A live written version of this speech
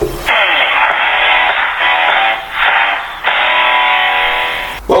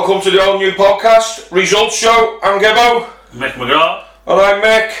Welcome to the all new podcast, Results Show. I'm Gibbo. Mick McGrath. And I'm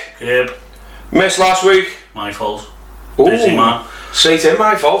Mick. Gib. Missed last week. My fault. Ooh. Busy man. Say it in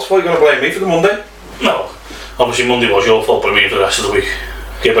my fault. Why are you going to blame me for the Monday? No. Obviously Monday was your fault, but me for the rest of the week.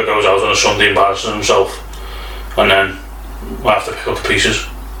 Gibber goes out on a Sunday embarrassing himself. And then I have to pick up the pieces.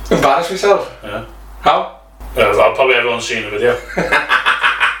 Embarrass myself? Yeah. How? I'll probably everyone's seen the video.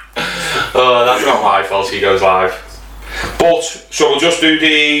 That's not my fault, he goes live. But, so we'll just do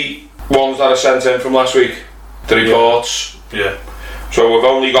the ones that are sent in from last week. The reports. Yeah. So we've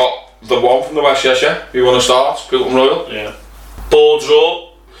only got the one from the West Cheshire. You want to start? Pilton Royal? Yeah. Ball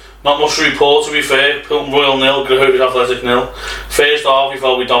draw. Not much to report, to be fair. Pilton Royal 0, Grahoovic Athletic 0. First half we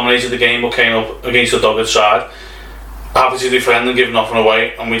felt we dominated the game but came up against the dogged side. Happy to defend and give nothing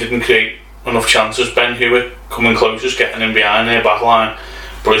away, and we didn't create enough chances. Ben Hewitt coming closest, getting in behind their back line,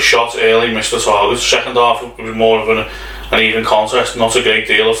 but his shot early missed the target. Second half it was more of an even contest, not a great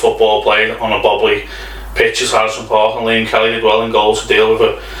deal of football played on a bobbly pitch as Harrison Park, and Liam Kelly did well in goal to deal with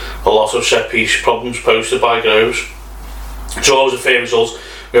a lot of set piece problems posted by Groves. Draw was a fair result.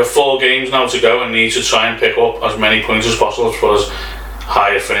 We have 4 games now to go and need to try and pick up as many points as possible for as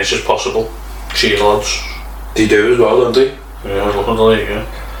high a finish as possible. Cheers lads. They do as well, don't they? Yeah, look at the league, yeah.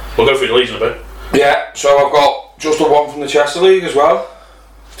 We'll go through the leagues in a bit. Yeah, so I've got just the one from the Chester League as well.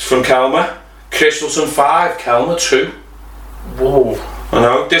 It's from Kelmer. Crystalton 5, Kelmer 2. Whoa. I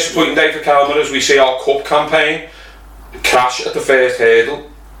know, disappointing day for Kelmer as we see our cup campaign crash at the first hurdle.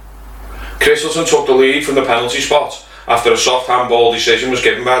 Crystalton took the lead from the penalty spot after a soft handball decision was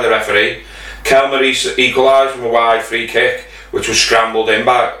given by the referee. Kelmer equalised from a wide free kick which was scrambled in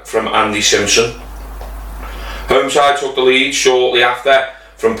from Andy Simpson. Homeside took the lead shortly after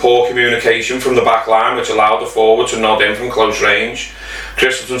from poor communication from the back line which allowed the forward to nod in from close range.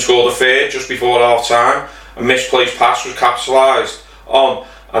 Crystalton scored a third just before half time. A misplaced pass was capitalised on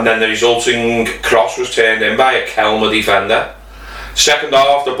and then the resulting cross was turned in by a Kelmer defender. Second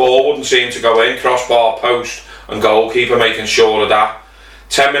half the ball wouldn't seem to go in, crossbar, post and goalkeeper making sure of that.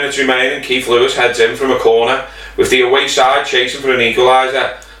 10 minutes remaining, Keith Lewis heads in from a corner with the away side chasing for an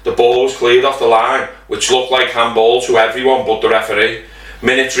equaliser. The ball was cleared off the line which looked like handball to everyone but the referee.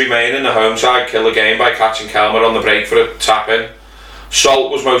 Minutes remaining, the home side kill the game by catching Kelmer on the break for a tap-in.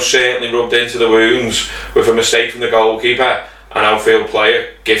 Salt was most certainly rubbed into the wounds with a mistake from the goalkeeper. An outfield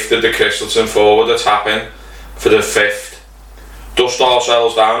player gifted the Crystalton forward a tap-in for the 5th. Dust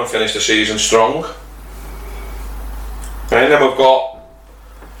ourselves down and finish the season strong. And then we've got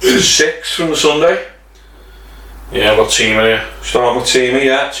 6 from the Sunday. Yeah, I've got Teamer here. Starting with Teamer,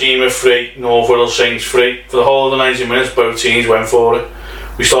 yeah. Teamer 3, North Wirral Saints 3. For the whole of the 90 minutes, both teams went for it.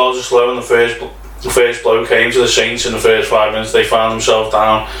 We started slow and the first blow came to the Saints in the first 5 minutes. They found themselves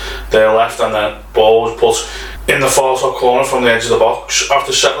down their left and the ball was put in the far top corner from the edge of the box.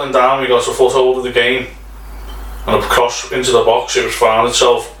 After settling down, we got a foothold of the game and a cross into the box. It was found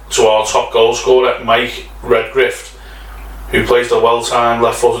itself to our top goal scorer, Mike Redgrift, who placed a well-timed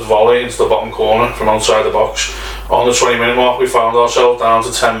left-footed volley into the bottom corner from outside the box. On the 20-minute mark we found ourselves down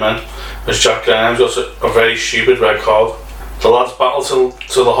to 10 men as Jack Grimes got a very stupid red card. The lads battled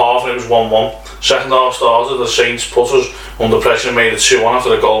till the half and it was 1-1. Second half started, the Saints put us under pressure and made it 2-1 after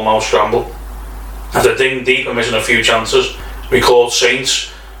the goalmouth scramble. After digging deep and missing a few chances, we caught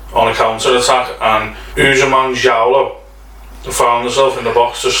Saints on a counter-attack and Uzaman Jaulo found himself in the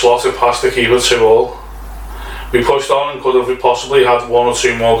box to slot it past the keeper 2-all. We pushed on and could have possibly had 1 or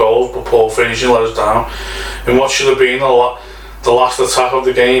 2 more goals, but poor finishing let us down. In what should have been the last attack of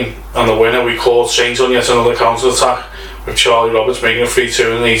the game and the winner, we caught Saints on yet another counter-attack with Charlie Roberts making a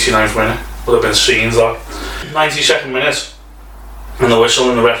 3-2 in the 89th minute. Would have been scenes that. 92nd minute and the whistle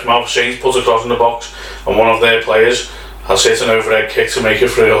in the ref mouth. Saints put a cross in the box and one of their players has hit an overhead kick to make it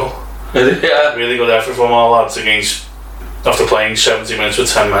 3-all. Yeah. Really good effort from our lads after playing 70 minutes with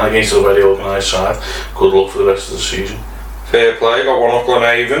 10 men against a very organised side. Good luck for the rest of the season. Fair play, got one up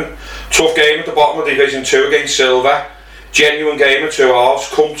Glenavon. Tough game at the bottom of Division 2 against Silver. Genuine game of 2 halves.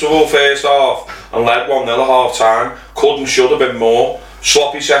 Comfortable first half and led 1-0 at half time. Could and should have been more.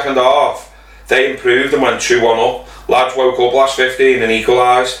 Sloppy second half. They improved and went 2-1 up. Lads woke up last 15 and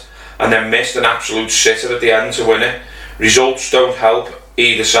equalised and then missed an absolute sitter at the end to win it. Results don't help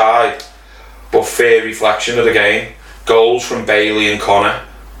either side, but fair reflection of the game. Goals from Bailey and Connor.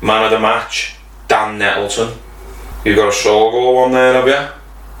 Man of the match, Dan Nettleton. You've got a score one there, have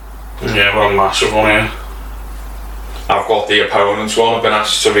you? Yeah, we're a massive one here. I've got the opponent's one. I've been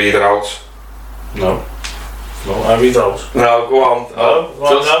asked to read it out. No, I read out. No, go on. No,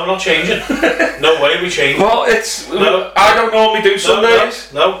 we're not changing. No way we change. Well, I don't normally do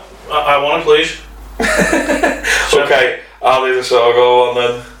Sundays. No, I want it, please. Okay, I'll do the score one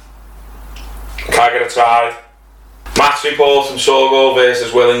then. Can I get a try? Match report from Sorgo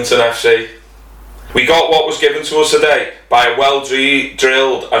versus Willington FC. We got what was given to us today by a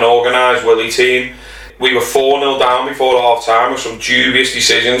well-drilled and organised Willie team. We were 4-0 down before half time with some dubious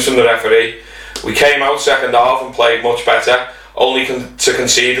decisions from the referee. We came out second half and played much better, only to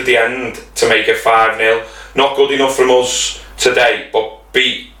concede at the end to make it 5-0. Not good enough from us today, but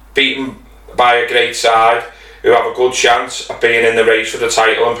beaten by a great side who have a good chance of being in the race for the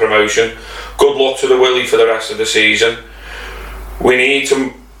title and promotion. Good luck to the Willie for the rest of the season. We need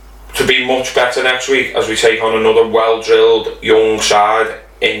to be much better next week as we take on another well-drilled young side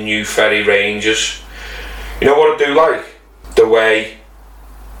in New Ferry Rangers. You know what I do like? The way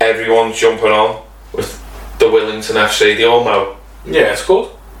everyone's jumping on with the Willington FC. They all know. Yeah, it's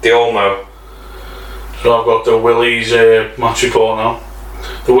good. They all know. So I've got the Willie's match report now.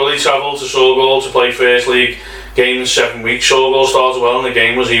 The Willie travelled to Sorgo to play First League game in 7 weeks. Sorgo started well and the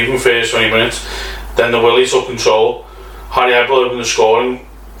game was even first 20 minutes. Then the Willie took control. Harry Ebel opened the scoring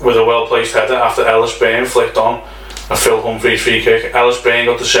with a well-placed header after Ellis Byrne flicked on a Phil Humphreys free kick. Ellis Byrne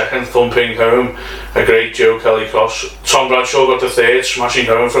got the second, thumping home a great Joe Kelly cross. Tom Bradshaw got the third, smashing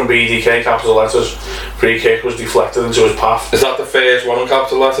home from BDK, capital letters. Free kick was deflected into his path. Is that the first one in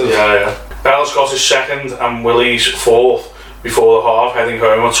capital letters? Yeah. Ellis got his second and Willie's fourth before the half, heading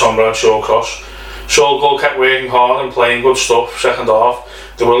home a Tom Bradshaw cross. Sorgo kept working hard and playing good stuff second half.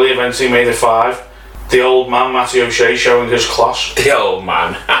 The Willie eventually made it 5. The old man Matty O'Shea showing his class. The old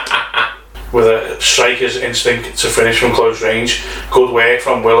man. With a striker's instinct to finish from close range. Good work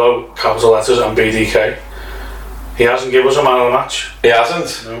from Willow, capital letters, and BDK. He hasn't given us a man of the match. He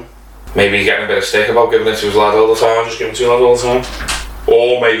hasn't? No. Maybe he's getting a bit of stick about giving it to his lad all the time. Just giving it to his lad all the time.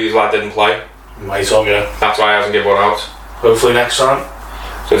 Or maybe his lad didn't play. Might have, yeah. That's why he hasn't given one out. Hopefully next time.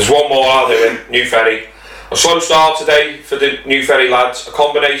 So there's one more I'll do in New Ferry. A slow start today for the New Ferry lads. A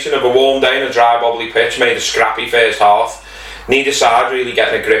combination of a warm day and a dry bobbly pitch made a scrappy first half. Neither side really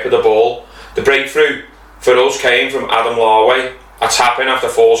getting a grip of the ball. The breakthrough for us came from Adam Larway, a tap-in after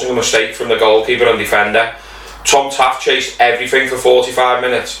forcing a mistake from the goalkeeper and defender. Tom Taft chased everything for 45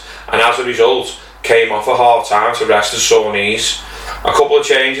 minutes and as a result came off at half time to rest his sore knees. A couple of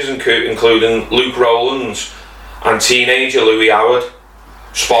changes including Luke Rowlands and teenager Louis Howard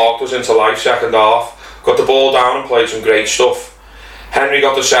sparked us into life second half. Got the ball down and played some great stuff. Henry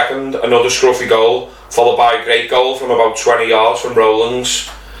got the second, another scruffy goal, followed by a great goal from about 20 yards from Rowlands.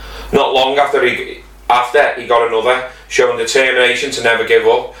 Not long after he got another, showing determination to never give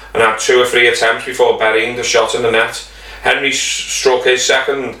up, and had 2 or 3 attempts before burying the shot in the net. Henry struck his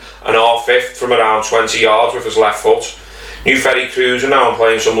second and our fifth from around 20 yards with his left foot. New Ferry cruising now and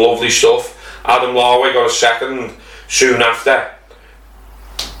playing some lovely stuff. Adam Larway got a second soon after,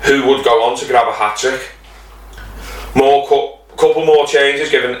 who would go on to grab a hat-trick. Couple more changes,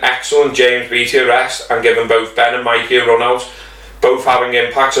 giving excellent James Beattie a rest and giving both Ben and Mikey a run out, both having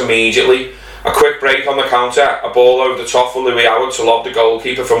impacts immediately. A quick break on the counter, a ball over the top for Louis Howard to lob the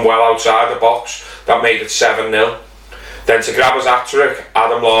goalkeeper from well outside the box, that made it 7-0. Then to grab his hat-trick,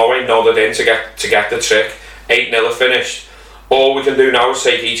 Adam Larway nodded in to get the trick. 8-0 finished. All we can do now is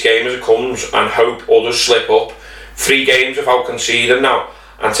take each game as it comes and hope others slip up. 3 games without conceding now,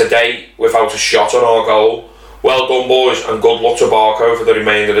 and today without a shot on our goal. Well done boys, and good luck to Barco for the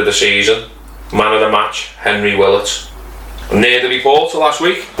remainder of the season. Man of the match, Henry Willett. And near the report to last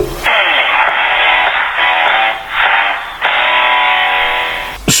week.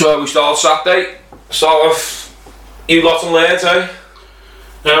 So we start Saturday. Start with you lot and Laird, eh?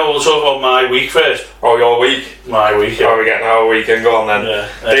 Yeah, we'll talk about my week first. Oh, your week? My week, yeah. Oh, we're getting our weekend. Go on then. Yeah.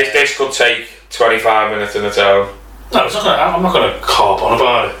 This could take 25 minutes in its own. No, it's not gonna, I'm not going to carp on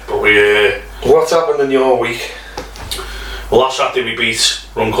about it, but we... What's happened in your week? Well, last Saturday we beat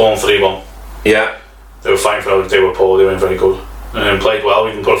Runcorn 3-1. Yeah. They were fine for they were poor, they weren't very good. Played well,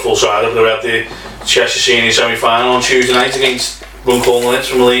 we didn't put a full side up. We had the Cheshire Senior semi-final on Tuesday night against Runcorn Lids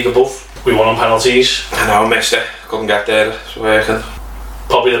from the league above. We won on penalties. I know, I missed it. Couldn't get there. It's working.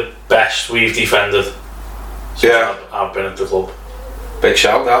 Probably the best we've defended since I've been at the club. Big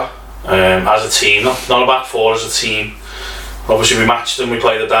shout out. As a team, not a back four, as a team. Obviously we matched them, we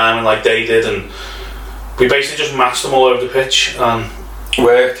played the diamond like they did, and we basically just matched them all over the pitch, and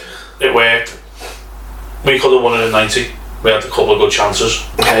worked. It worked. We could have won it in 90. We had a couple of good chances.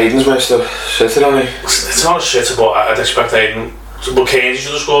 Hayden's missed a sitter, hasn't he? It's not a sitter, but I'd expect Hayden. But Kane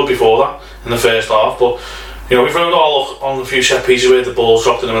should have scored before that in the first half. But you know, we've rode all on a few set pieces where the ball's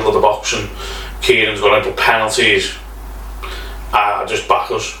dropped in the middle of the box and Kieran's got in. But penalties, I just back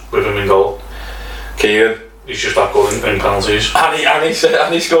us with him in goal. Kieran, he's just that good in penalties.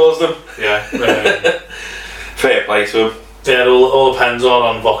 And he scores them. Yeah. Fair play to him. Yeah, all the pens are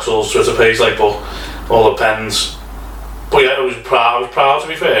on Vauxhall's Twitter page, like, but all the pens. But yeah, I was proud to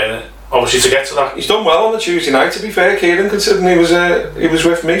be fair. Obviously, to get to that. He's done well on the Tuesday night, to be fair, Kieran, considering he was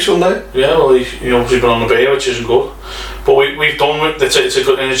with me Sunday. Yeah, well, he obviously been on the beer, which isn't good. But we've done it. It's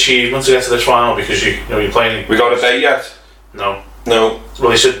an achievement to get to this final because you're playing. We got a date yet? No. No.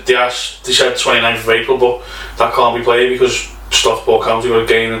 Well, they said 29th of April, but that can't be played because Stockport County got a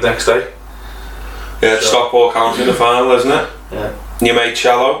game the next day. Yeah, it's Stockport County in the final, isn't it? Yeah. Your mate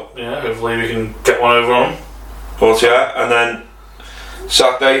Cello. Yeah, hopefully we can get one over on him. But yeah, and then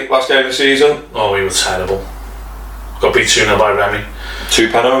Saturday, last game of the season. Oh, we were terrible. Got beat 2-0 by Remy. 2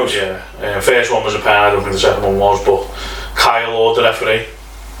 penalties. Yeah. First one was a pen, I don't think the second one was, but Kyle Lord, the referee.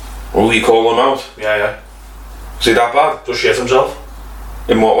 Oh, you call him out? Yeah. Was he that bad? Just shit himself.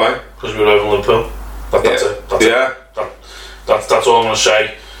 In what way? Because we were over in Liverpool. That's it. That's all I'm going to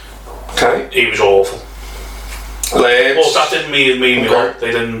say. Okay. He was awful. Leeds. Well, that didn't mean me well.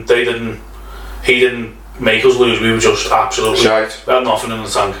 He didn't make us lose. We were just absolutely shite. We had nothing in the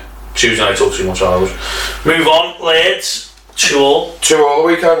tank. Tuesday night took too much hours. Move on, Leeds. 2-2. 2-2 the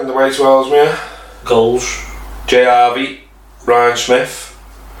weekend in the way to Ellesmere. Goals. J. Harvey, Ryan Smith.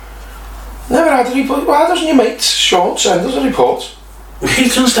 Never had a report. Why doesn't your mate Sean send us a report? He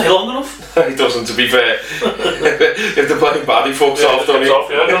doesn't stay long enough. He doesn't, to be fair. If they're playing bad, he fucks off, doesn't he?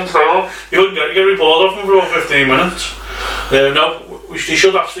 Yeah, doesn't stay long. You get a report off him for about 15 minutes. No, he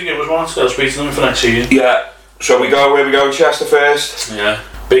should actually give us one. I'll speak to them for next season. Yeah. So where we go? Chester first. Yeah.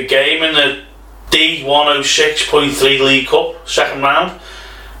 Big game in the D106.3 League Cup, second round.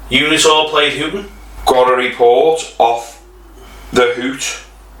 Unitor played Hooton. Got a report off the Hoot.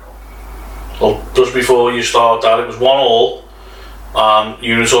 Well, just before you start that, it was 1-1.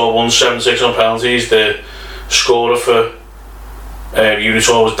 Unitor won 7-6 on penalties. The scorer for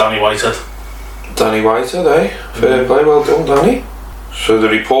Unitor was Danny Whitehead. Danny Whitehead, eh? Fair play, well done, Danny. So the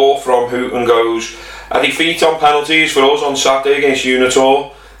report from Hooton goes: a defeat on penalties for us on Saturday against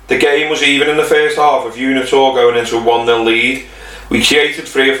Unitor. The game was even in the first half, with Unitor going into a 1-0 lead. We created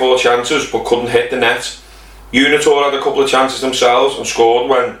 3 or 4 chances but couldn't hit the net. Unitor had a couple of chances themselves and scored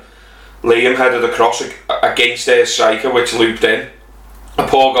when Liam headed a cross against their striker, which looped in. A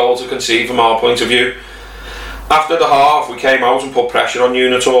poor goal to concede from our point of view. After the half, we came out and put pressure on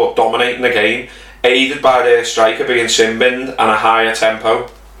Unitor, dominating the game, aided by their striker being sin-binned and a higher tempo.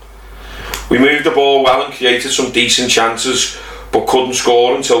 We moved the ball well and created some decent chances, but couldn't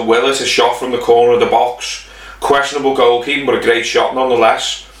score until Will hit a shot from the corner of the box. Questionable goalkeeping, but a great shot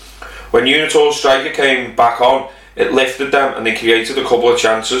nonetheless. When Unitor's striker came back on, it lifted them and they created a couple of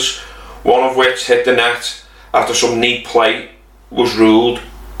chances, one of which hit the net after some neat play was ruled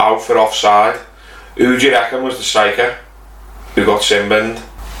out for offside. Who do you reckon was the striker who got sin-binned?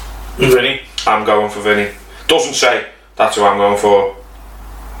 Vinny. I'm going for Vinny. Doesn't say, that's who I'm going for.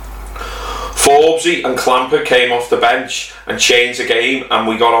 Forbesy and Clamper came off the bench and changed the game, and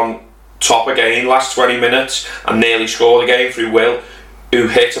we got on top again last 20 minutes and nearly scored again through Will, who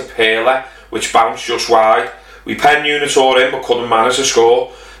hit a peeler which bounced just wide. We penned Unitor in but couldn't manage to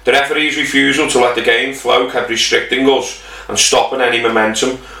score. The referee's refusal to let the game flow kept restricting us and stopping any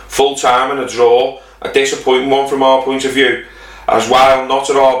momentum. Full time and a draw, a disappointing one from our point of view, as while not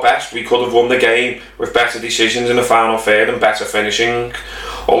at our best, we could have won the game with better decisions in the final third and better finishing.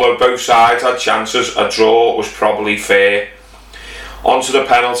 Although both sides had chances, a draw was probably fair. On to the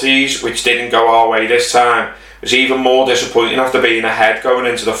penalties, which didn't go our way this time. It was even more disappointing after being ahead going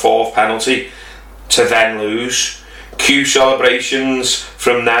into the 4th penalty to then lose. Cue celebrations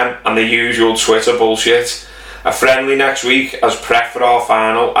from them and the usual Twitter bullshit. A friendly next week as prep for our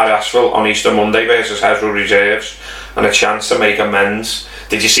final at Asheville on Easter Monday versus Heswell Reserves, and a chance to make amends.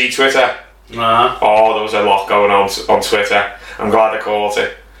 Did you see Twitter? Nah. Oh, there was a lot going on Twitter. I'm glad I caught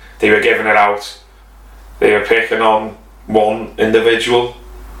it. They were giving it out. They were picking on one individual,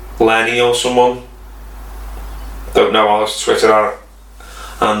 Lenny or someone. Don't know how to Twitter at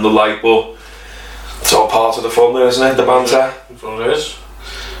and the like, but it's all part of the fun there, isn't it? The banter. That's what it is.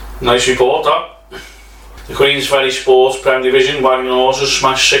 Nice report, that. The Queensferry Sports Prem Division, Wagon Horses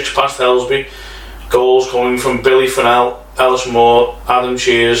smashed 6 past Ellesby. Goals coming from Billy Fennell, Ellis Moore, Adam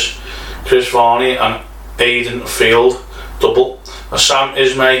Cheers, Chris Varney and Aidan Field. Double. A Sam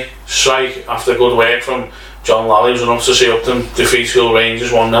Ismay strike after good work from John Lally was enough to see Upton defeat Hill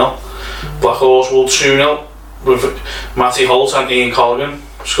Rangers 1-0. Black Horse Wool 2-0 with Matty Holt and Ian Colligan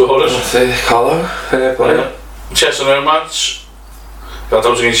scorers. Fair play. Chester Nomads. That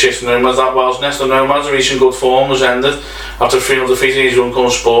was against Chester Nomads, that was. Nesta Nomads reaching good form was ended after 3-0 defeat against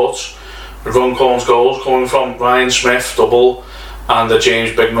Runcorn Sports. With Runcorn's goals coming from Ryan Smith, double, and the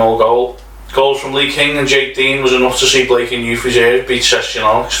James Bignall goal. Goals from Lee King and Jake Dean was enough to see Blake in youth reserve beat Session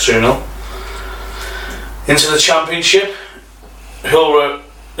Alex 2-0. Into the Championship,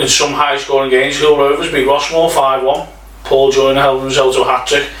 in some high scoring games, Hill Rovers beat Rossmore 5-1. Paul Joyner held himself to a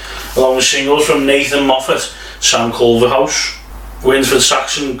hat-trick, along with singles from Nathan Moffat, Sam Culverhouse. Wins for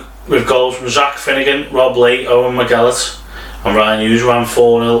Saxon with goals from Zach Finnegan, Rob Lake, Owen McGillett and Ryan Hughes ran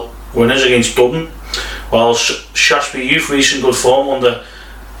 4-0 winners against Dudden, while Shaftesbury Youth reached in good form under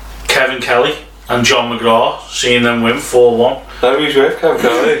Kevin Kelly and John McGraw, seeing them win 4-1. No, he's with Kevin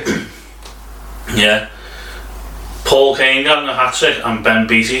Kelly. Yeah. Paul Kane got a hat-trick and Ben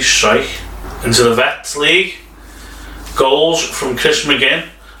Beattie strike. Into the Vets League, goals from Chris McGinn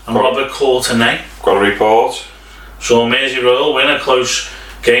and Robert Courtenay. Got a report. So Mersey Royal win a close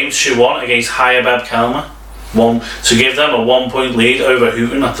game 2-1 against Hirebeb Kelmer, to give them a 1 point lead over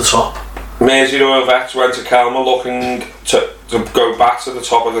Hooton at the top. Mersey Royal Vets went to Kelmer looking to go back to the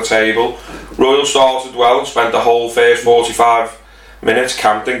top of the table. Royal started well and spent the whole first 45 minutes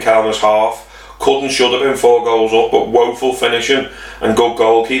camped in Kelmer's half. Could and should have been 4 goals up, but woeful finishing and good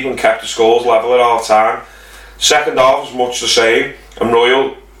goalkeeping kept the scores level at half time. Second half was much the same, and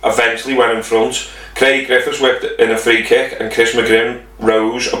Royal eventually went in front. Craig Griffiths whipped in a free kick and Chris McGrim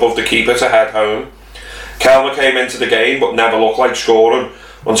rose above the keeper to head home. Kelmer came into the game but never looked like scoring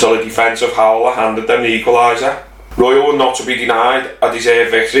until a defensive howler handed them the equaliser. Royal were not to be denied a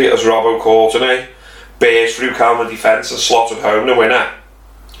deserved victory as Robbo Courtenay burst through Kelmer defence and slotted home the winner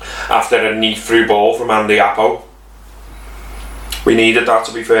after a neat through ball from Andy Appo. We needed that,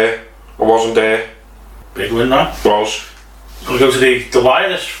 to be fair. I wasn't there. Big win now. Was. We'll go to the wire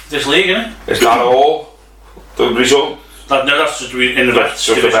this league, isn't it? Is that all? The result? No, that's just in the Vets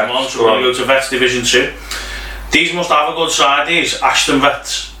Division 1, so we're going to go to Vets Division 2. These must have a good side, these Ashton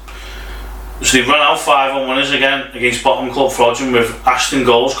Vets. So they've run out 5-1 winners again against bottom club Frodsham, with Ashton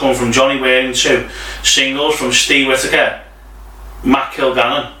goals coming from Johnny Waring 2, singles from Steve Whittaker, Matt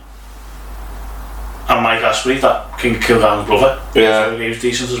Kilgannon and Mike Asprey, that King Kilgannon's brother. Yeah. So he was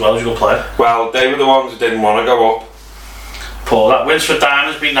decent as well, as a good player. Well, they were the ones who didn't want to go up. Paul, that wins for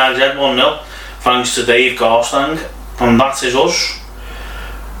Diamonds beat Nags Head 1-0 thanks to Dave Garstang, and that is us.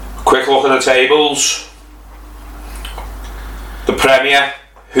 Quick look at the tables. The Premier,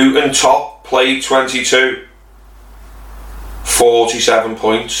 Hooton top, played 22, 47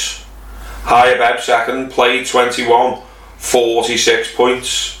 points. Hirebeb second, played 21, 46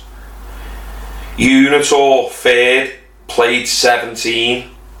 points. Unitor third, played 17.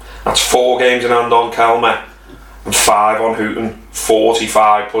 That's 4 games in hand on Kelmer and 5 on Hooton,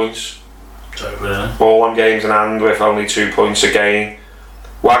 45 points. All on games in hand with only 2 points a game.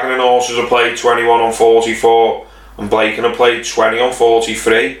 Wagon and Horses have played 21 on 44 and Blaken have played 20 on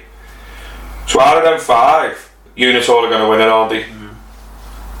 43. So out of them 5, Unitor are going to win it, aren't they?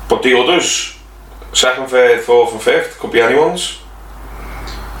 But the others, 2nd, 3rd, 4th and 5th, could be anyone's.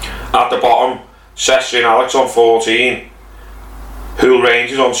 At the bottom, Session and Alex on 14, Hool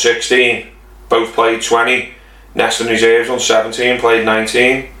Rangers on 16, both played 20. Neston Reserves on 17, played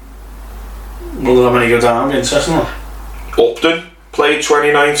 19. Well, how many go down in Session? Upton played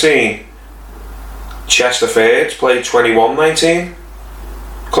 2019. Chester Thirds played 21-19.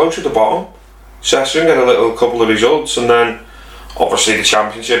 Close at the bottom. Session get a couple of results, and then obviously the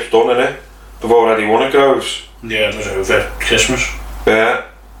championship's done, innit? They've already won at Groves. Yeah, it was over Christmas. Yeah.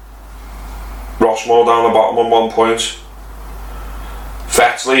 Rossmore down the bottom on 1 point.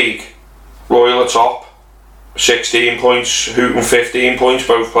 Vets League, Royal atop, 16 points, Hooton 15 points,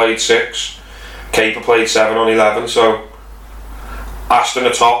 both played 6. Caper played 7 on 11, so Aston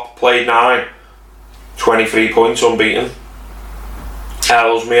atop, played 9, 23 points, unbeaten.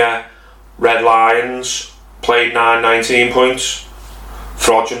 Ellesmere, Red Lions, played 9, 19 points.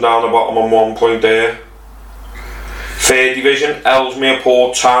 Frodsham down the bottom on 1 point there. 3rd Division, Ellesmere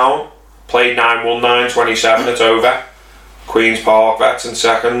Port Town, played 9, won 9, 27, it's over. Queen's Park Vets in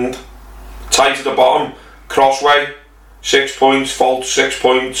 2nd. Tight at the bottom, Crossway, 6 points, Fault 6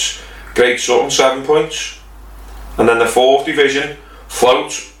 points, Great Sutton 7 points. And then the 4th Division,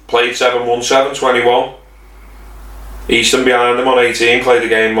 Float, played 7, won 7, 21. Easton behind them on 18, played the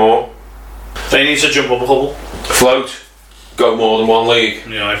game more. They need to jump up a couple. Float, go more than one league.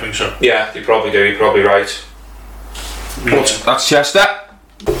 Yeah, I think so. Yeah, they probably do, you're probably right. Yeah. That's Chester.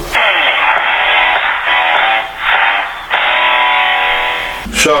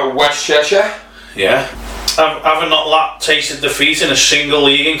 So, West Cheshire? Yeah. Having not tasted defeat in a single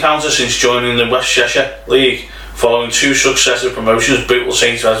league encounter since joining the West Cheshire League, following 2 successive promotions, Bootle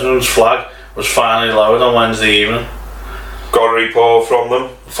St Edmund's flag was finally lowered on Wednesday evening. Got a report from them.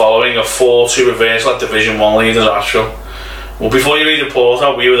 Following a 4-2 reversal at Division 1 leaders Asheville. Well, before you read the report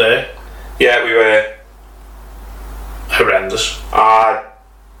out, we were there. Yeah, we were. Horrendous. I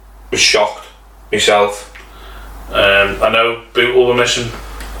was shocked myself. I know Bootle were missing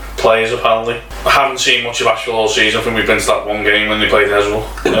players apparently. I haven't seen much of Ashville all season. I think we've been to that one game when they played Heswell.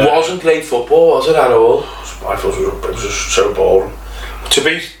 It wasn't great football, was it, at all? I thought it was just so boring. To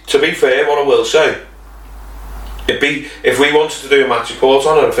be fair, what I will say, if we wanted to do a match report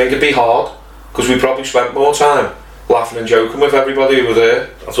on it, I think it'd be hard, because we probably spent more time laughing and joking with everybody who were there.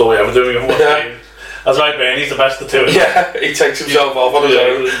 That's all we ever do in one game. That's right, Bernie's the best of two. Yeah, he takes himself off on his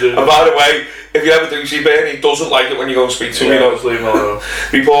own. And by the way, if you ever do see Bernie, he doesn't like it when you go and speak to him. Just leave him alone.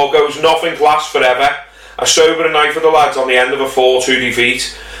 Report goes, nothing lasts forever. A sobering night for the lads on the end of a 4-2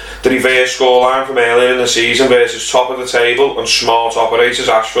 defeat. The reverse scoreline from earlier in the season versus top of the table and smart operators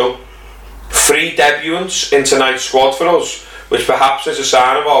Ashville. 3 debutants in tonight's squad for us, which perhaps is a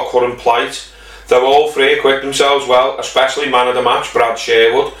sign of our current plight. Though all 3 equipped themselves well, especially man of the match Brad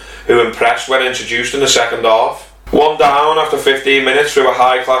Sherwood, who impressed when introduced in the second half. 1 down after 15 minutes through a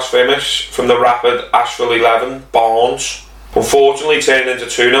high-class finish from the rapid Ashville 11, Barnes. Unfortunately turned into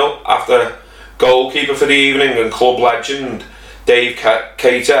 2-0 after goalkeeper for the evening and club legend Dave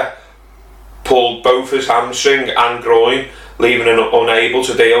Cater pulled both his hamstring and groin, leaving him unable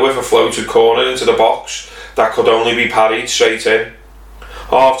to deal with a floated corner into the box that could only be parried straight in.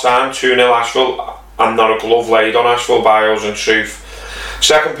 Half-time, 2-0 Ashville, and not a glove laid on Ashville by us in truth.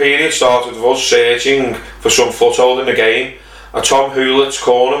 Second period started with us searching for some foothold in the game. A Tom Hewlett's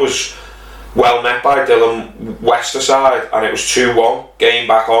corner was well met by Dylan Westerside, and it was 2-1, game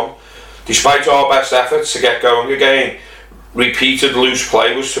back on. Despite our best efforts to get going again, repeated loose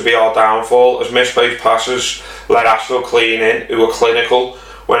play was to be our downfall, as misplaced passes let Ashville clean in, who were clinical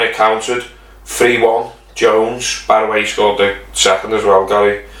when it counted. 3-1, Jones, by the way, he scored the second as well,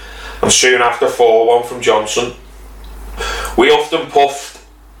 Gary. And soon after, 4-1 from Johnson. We often puffed,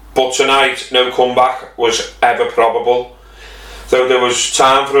 but tonight no comeback was ever probable, though there was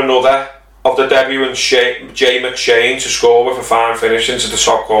time for another of the debutants Jay McShane to score with a fine finish into the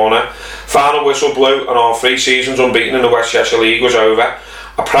top corner. Final whistle blew and our 3 seasons unbeaten in the West Cheshire League was over.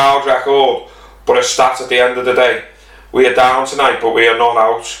 A proud record, but a stat at the end of the day. We are down tonight, but we are not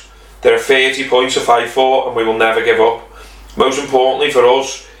out. There are 30 points to fight for and we will never give up. Most importantly for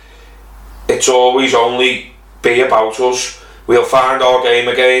us, it's always only be about us. We'll find our game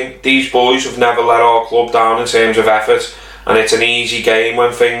again. These boys have never let our club down in terms of effort, and it's an easy game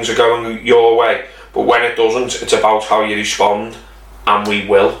when things are going your way, but when it doesn't, it's about how you respond, and we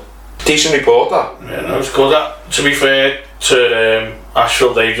will. Decent report, that. Yeah, no, it's good. To be fair to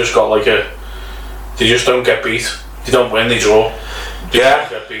Ashville, they've just got they just don't get beat. They don't win, they draw. They don't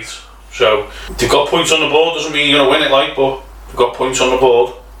get beat. So they've got points on the board. Doesn't mean you're going to win it, but they've got points on the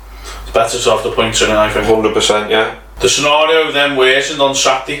board. It's better to have the points in it, I think. 100%, yeah. The scenario then worsened on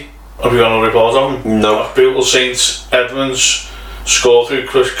Saturday. Have you got a report on them? No. Bootle St Edmunds scored through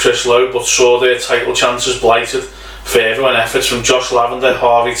Chris Lowe, but saw their title chances blighted further when efforts from Josh Lavender,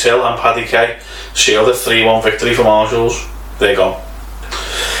 Harvey Till and Paddy Kay sealed a 3-1 victory for Marshalls. They're gone.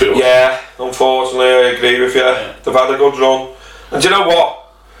 Bootle. Yeah, unfortunately I agree with you. Yeah. They've had a good run. And do you know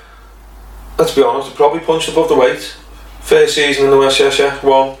what? Let's be honest, they probably punched above the weight. First season in the West Cheshire,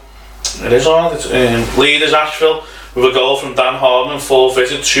 1. It is hard. Leaders Ashville with a goal from Dan Hardman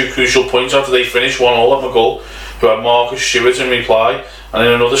forfeited 2 crucial points after they finished 1-0 at McGull, who had Marcus Stewart in reply, and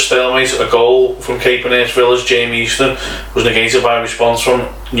in another stalemate, a goal from Capenhurst Villa's Jamie Easton was negated by a response from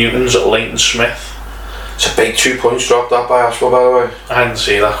Newton's Leighton Smith. It's a big 2 points drop that by Ashville, by the way. I didn't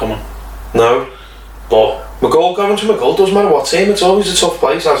see that coming. No. But McGull going to McGull, doesn't matter what team, it's always a tough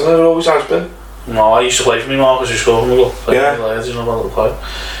place, hasn't it? It always has been. No, I used to play for me, Marcus, who scored from McGull. Yeah. You know about the player.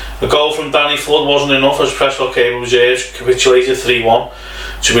 The goal from Danny Flood wasn't enough as Prescott Cable reserves capitulated 3-1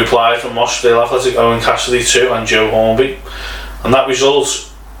 to replies from Mossdale Athletic, Owen Cassidy 2 and Joe Hornby, and that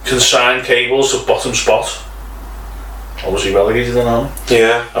result consigned Cables to bottom spot. Obviously relegated in on.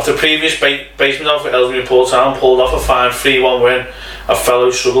 Yeah. After previous basement out for Ellesmere Port Town pulled off a fine 3-1 win, a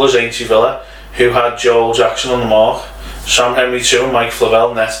fellow strugglers Aintree Villa, who had Joel Jackson on the mark, Sam Henry 2 and Mike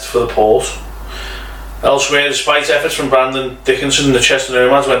Flavell netted for the Port. Elsewhere, despite efforts from Brandon Dickinson, the Chester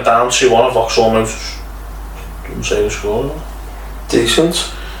Nomads went down 2-1 at Vauxhall Motors. Didn't say the score.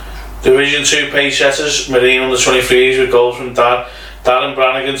 Decent. Division 2 pace setters, Marine under 23s with goals from Darren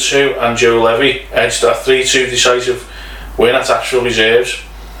Brannigan 2 and Joe Levy edged a 3-2 decisive win at Ashville Reserves,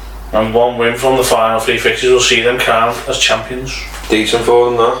 and 1 win from the final 3 fixtures will see them crowned as champions. Decent for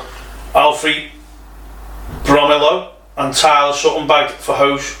them, that. Alfred Bromillo and Tyler Sutton bagged for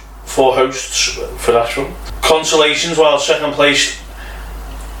hosts for Ashville. Consolations, while second place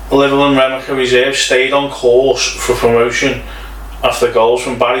Liverland Remacher Reserve stayed on course for promotion after goals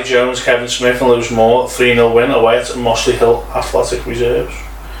from Barry Jones, Kevin Smith and Lewis Moore. 3-0 win away at Mossley Hill Athletic Reserves.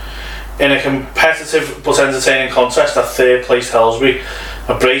 In a competitive but entertaining contest at third placed Helsby,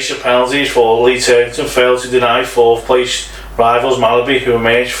 a brace of penalties for Lee Turkington failed to deny fourth place rivals Malaby, who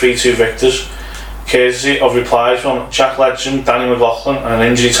emerged 3-2 victors, courtesy of replies from Jack Legend, Danny McLaughlin, and an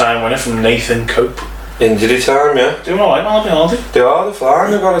injury time winner from Nathan Cope. Injury time, yeah. Doing alright, Malaby, aren't they? They're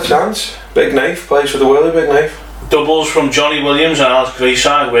flying, they've got a chance. Big Nath plays for the Whirly, Big Nath. Doubles from Johnny Williams and Alex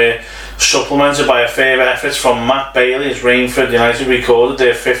Greyside were supplemented by a further effort from Matt Bailey as Rainford United recorded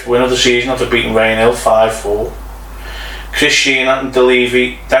their 5th win of the season after beating Rainhill 5-4. Chris Sheehan,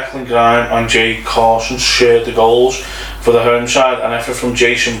 DeLevy, Declan Grime and Jay Carson shared the goals for the home side. An effort from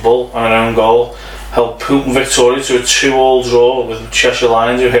Jason Bull and an own goal helped Poulton Victoria to a 2-2 draw with the Cheshire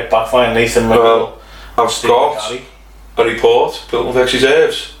Lions, who hit back by Nathan McGill. I've got a report, Poulton Vic's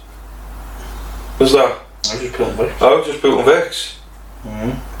reserves. What's that? Just Poulton Vic. Oh, just Poulton Vic's.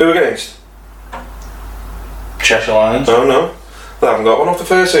 Who against? Cheshire Lions. Oh no, they haven't got one off the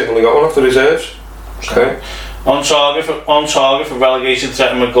first team, only got one off the reserves. Okay. On target for relegation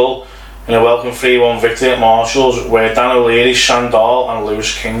threat McGull in a welcome 3-1 victory at Marshalls, where Dan O'Leary, Shandal and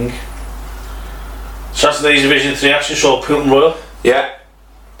Lewis King. Saturday's Division 3 action saw Poulton Royal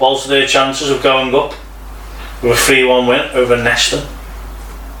bolster their chances of going up with a 3-1 win over Neston.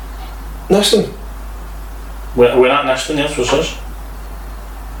 Neston? We're at Neston, yes, what it says.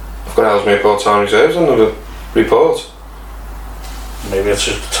 I've got Ellesmere Port Town reserves on the report. Maybe it's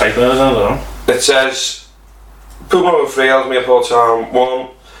just typing it, I don't know. It says Poulton over 3, Ellesmere Port Town 1.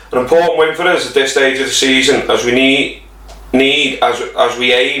 An important win for us at this stage of the season, as we need as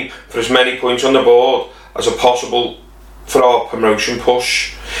we aim for as many points on the board as are possible for our promotion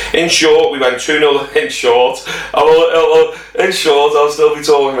push. In short, we went 2-0 in short. In short, I'll still be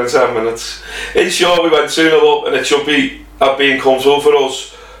talking in 10 minutes. In short, we went 2-0 up, and it should be being comfortable for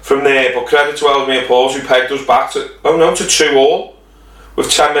us from there. But credit to Ellesmere Port, who pegged us back to 2-2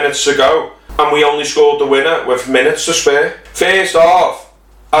 with 10 minutes to go, and we only scored the winner with minutes to spare. First half,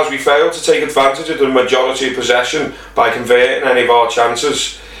 as we failed to take advantage of the majority of possession by converting any of our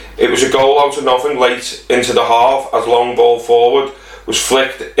chances, it was a goal out of nothing late into the half as long ball forward was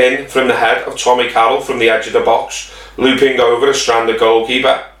flicked in from the head of Tommy Carroll from the edge of the box, looping over a stranded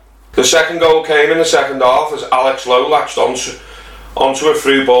goalkeeper. The second goal came in the second half as Alex Lowe latched onto a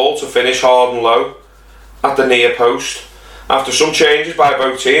through ball to finish hard and low at the near post. After some changes by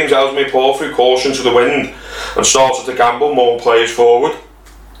both teams, Ellesmere Port threw caution to the wind and started to gamble more players forward.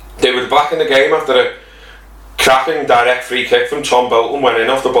 They were back in the game after a cracking direct free kick from Tom Bolton went in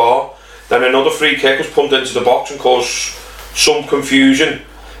off the bar. Then another free kick was pumped into the box and caused some confusion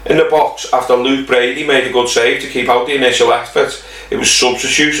in the box after Luke Brady made a good save to keep out the initial effort. It was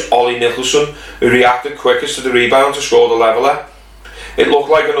substitute Ollie Nicholson who reacted quickest to the rebound to score the leveller. It looked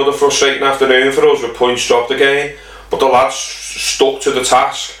like another frustrating afternoon for us with points dropped again, but the lads stuck to the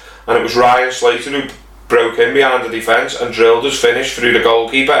task, and it was Ryan Slater who broke in behind the defence and drilled his finish through the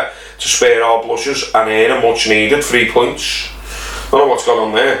goalkeeper to spare our blushes and earn a much needed 3 points. I don't know what's gone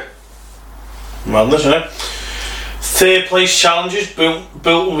on there. Madness, isn't it? Third place challenges,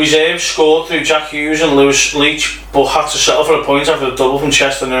 Bolton Reserves scored through Jack Hughes and Lewis Leach, but had to settle for a point after the double from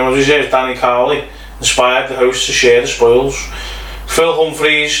Chester Newman Reserves. Danny Cowley inspired the hosts to share the spoils. Phil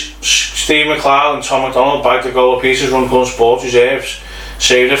Humphreys, Steve McLeod and Tom McDonald bagged a goal apiece as Runcorn Sports Reserves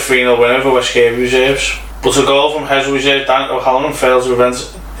saved a 3-0 win over West Kirby Reserves. But a goal from Hesel Reserve Dan O'Halloran failed to prevent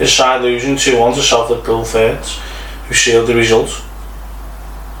his side losing 2-1 to Southwood Bill Thirds, who sealed the result.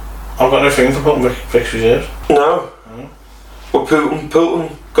 I've got no thing for Poulton Vic's Reserves. No. But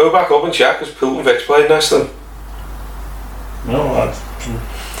Poulton, go back up and check, because Poulton Vic's played Neston. No,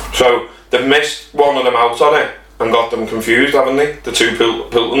 So they've missed one of them out on it and got them confused, haven't they? The two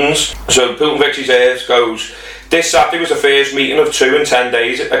Poultons. So Poulton Vic's Reserves goes, this Saturday was the first meeting of 2 in 10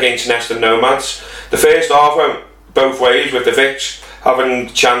 days against Neston Nomads. The first half went both ways, with the Vics having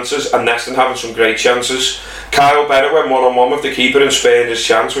chances and Neston having some great chances. Kyle Bennett went one-on-one with the keeper and spared his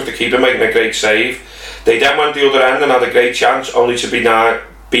chance, with the keeper making a great save. They then went the other end and had a great chance, only to be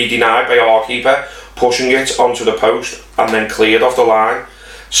denied by our keeper, pushing it onto the post and then cleared off the line.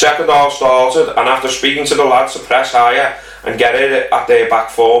 Second half started, and after speaking to the lads to press higher and get it at their back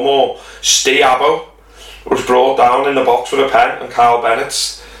four more, Steve Abbo was brought down in the box with a pen, and Kyle Bennett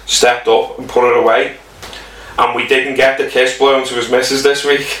stepped up and put it away. And we didn't get the kiss blown to his missus this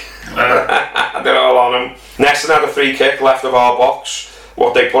week. They're all on him. Neston had a free kick left of our box,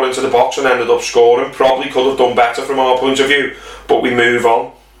 what they put into the box and ended up scoring. Probably could have done better from our point of view, but we move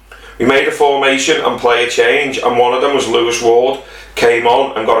on. We made a formation and player change, and one of them was Lewis Ward, came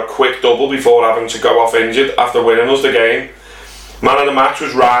on and got a quick double before having to go off injured after winning us the game. Man of the match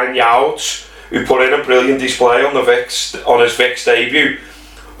was Ryan Youts, who put in a brilliant display on his Vicks debut,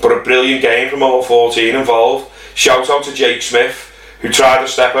 but a brilliant game from all 14 involved. Shout out to Jake Smith, who tried to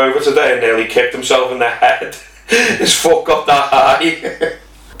step over today and nearly kicked himself in the head. His foot got that high.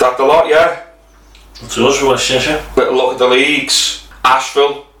 That a lot, yeah. What's yours, West Cheshire? Little look at the leagues.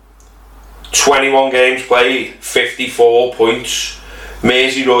 Asheville, 21 games played, 54 points.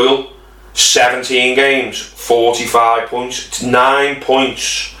 Mersey Royal, 17 games, 45 points. It's 9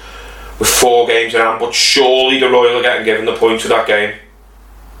 points with 4 games in hand, but surely the Royal are getting given the points for that game.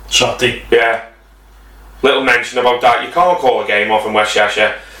 Saturday. Yeah. Little mention about that. You can't call a game off in West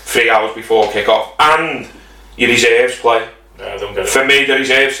Cheshire 3 hours before kick-off, and your reserves play. Yeah, I don't get it. For me, the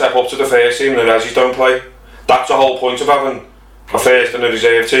reserves step up to the first team and the reserves don't play. That's the whole point of having a first and a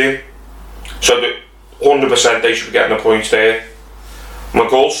reserve team. So 100% they should be getting the points there.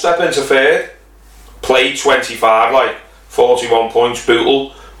 McGull step into third, played 25, like 41 points.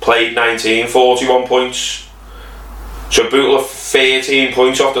 Bootle played 19, 41 points. So Bootle are 13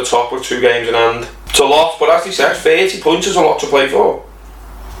 points off the top with 2 games in hand. It's a lot, but as he says, 30 points is a lot to play for.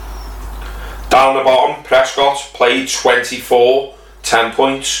 Down the bottom, Prescott played 24, 10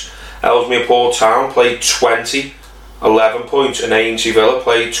 points. Ellesmere Port Town played 20, 11 points. And Ainslie Villa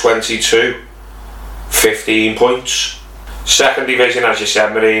played 22, 15 points. Second division, as you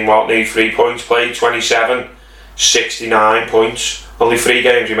said, Marine Watney, 3 points, played 27, 69 points. Only 3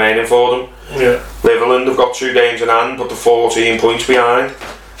 games remaining for them. Yeah. Liverland have got 2 games in hand, but they're 14 points behind.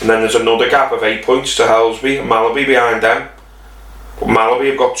 And then there's another gap of 8 points to Helsby and Malaby behind them. But Malaby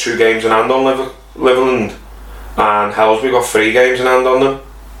have got 2 games in hand on Liverland, and Helsby got 3 games in hand on them.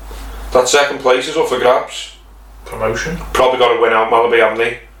 That second place is up for grabs. Promotion. Probably got to win out Malaby, haven't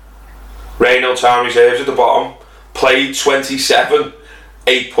they? Raynhill Town reserves at the bottom, played 27,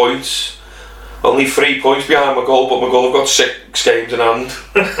 8 points. Only 3 points behind McGull, but McGull have got 6 games in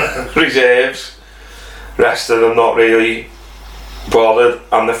hand. Reserves. Rest of them not really bothered.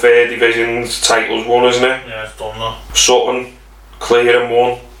 And the third division's title's won, isn't it? Yeah, it's done now. Sutton clear and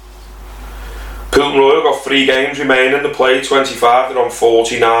 1. Poulton Royal got 3 games remaining. They played 25, they're on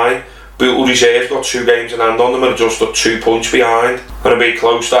 49. Bootle Reserves got 2 games in hand on them and are just at 2 points behind. Gonna be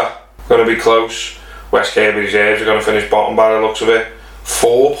close, that. Gonna be close. West Kirby Reserves are gonna finish bottom by the looks of it.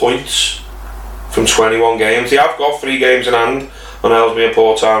 4 points from 21 games. They have got 3 games in hand on Ellesmere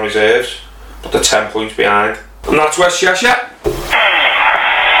Port Town Reserves, but they're 10 points behind. And that's West Cheshire.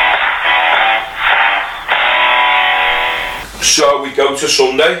 So we go to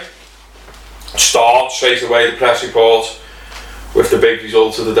Sunday. Start straight away the press report with the big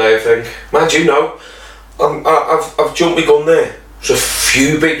result of the day, I think. Man, do you know, I've jumped my gun there. There's a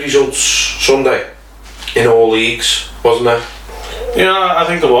few big results Sunday in all leagues, wasn't there? Yeah, I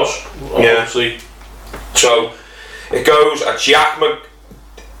think there was. Obviously. Yeah. So it goes a Jack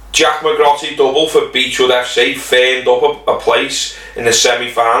McGrotty double for Beechwood FC, firmed up a place in the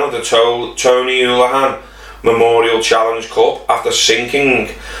semi-final of the Tony Houlihan Memorial Challenge Cup after sinking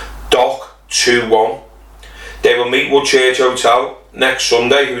Dock 2-1. They will meet Woodchurch Hotel next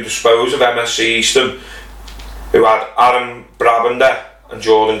Sunday, who dispose of MSC Easton, who had Aaron Brabender and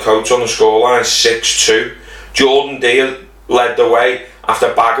Jordan Coates on the scoreline 6-2. Jordan Deere led the way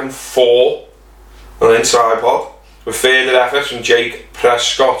after bagging 4 on the tripod, with further efforts from Jake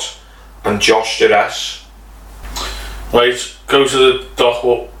Prescott and Josh Duress. Right, go to the dock.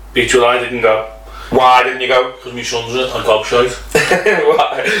 What Beechwood I didn't go. Why didn't you go? Because my son's a gobshite.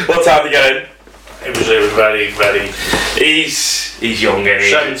 What time did you get in? It was very, very. He's young, isn't he?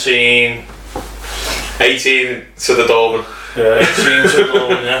 17. 18 to the Dolman. Yeah, 18 to the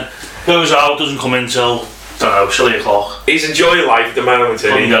Dolman, yeah. Goes out, doesn't come in till, don't know, 3 o'clock. He's enjoying life at the moment, isn't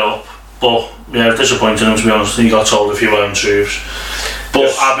Couldn't he? get up. But, yeah, disappointing him, to be honest. He got told a few own truths. But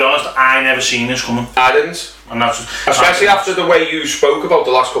Yes. I'll be honest, I never seen this coming. I didn't. And that's Especially after the way you spoke about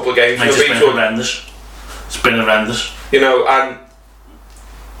the last couple of games. It's been horrendous. It's been horrendous. You know, and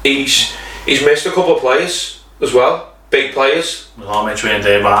he's missed a couple of players as well. Big players. With all my trained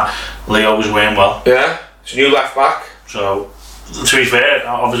there, but Leo was wearing well. Yeah. It's a new left back. So, to be fair,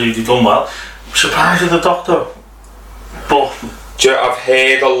 obviously they've done well. I'm surprised at the doctor. But I've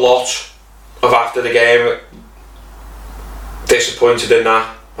heard a lot of after the game disappointed in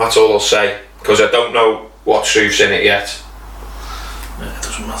that. That's all I'll say, because I don't know what truth's in it yet. yeah, it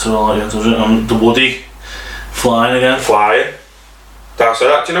doesn't matter all yet, does it? And the Woody flying again. Flying. That's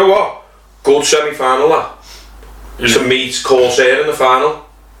it. Do you know what? Good semi-final that. To meet Corsair in the final.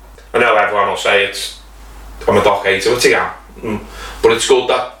 I know everyone will say I'm a dock hater, which I am. But it's good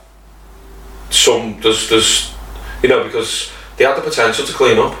that there's you know, because they had the potential to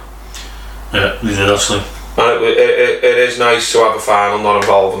clean up. Yeah, they did actually. And it is nice to have a final not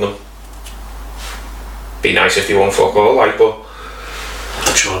involving them. Be nice if they won fuck all, like, but...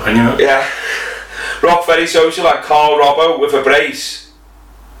 That's your opinion. Yeah. Rock very social, like Carl Robbo with a brace.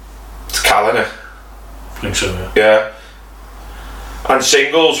 It's Cal, innit? I think so, yeah. Yeah. And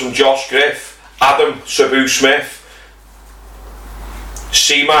singles from Josh Griff, Adam Sabu Smith,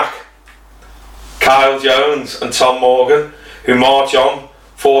 C-Mac, Kyle Jones and Tom Morgan, who march on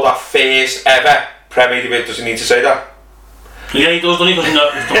for that first ever Premier Division. Does he need to say that? Yeah, he does, doesn't he? Because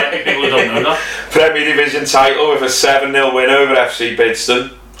there might be people who don't know that. Premier Division title with a 7-0 win over FC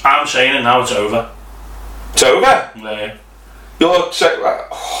Bidston. I'm saying it now, it's over. It's over? Yeah. You're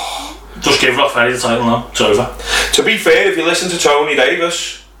Just give Rock Ferry the title now, it's over. To be fair, if you listen to Tony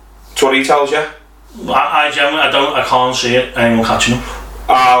Davis, that's what he tells you. I genuinely, I can't see it, anyone catching him.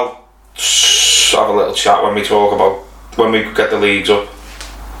 I'll have a little chat when we talk about when we get the leagues up.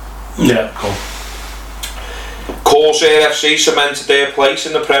 Yeah, cool. Corsair FC cemented their place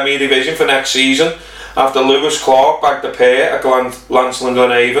in the Premier Division for next season after Lewis Clark bagged the pair at Lansland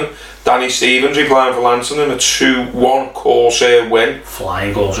Glenhaven. Danny Stevens replying for Lansland in a 2-1 Corsair win.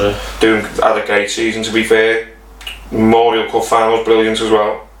 Flying Corsair. Had a great season, to be fair. Memorial Cup final was brilliant as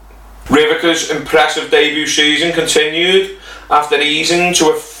well. Rivica's impressive debut season continued after easing to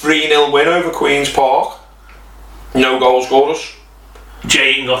a 3-0 win over Queen's Park. No goal scorers.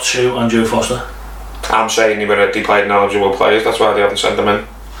 Jay Eaton got 2 and Joe Foster. I'm saying they played knowledgeable players, that's why they haven't sent them in.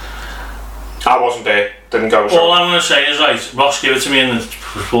 I wasn't there, didn't go. So. All I'm going to say is, right, Ross gave it to me in the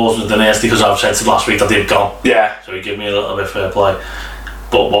proposal of the nasty because I've said to last week that they've gone. Yeah. So he gave me a little bit of fair play.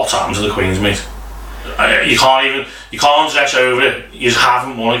 But what's happened to the Queens, mate? You can't dress over it. You just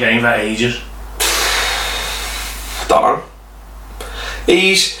haven't won a game for ages. Don't know.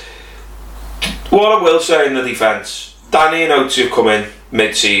 What I will say in the defence, Danny and Oates have come in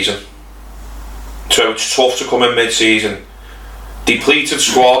mid-season. So it's tough to come in mid-season. Depleted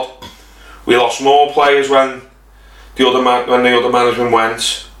squad. We lost more players when the other management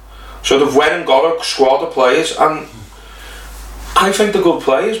went. So they've went and got a squad of players, and I think they're good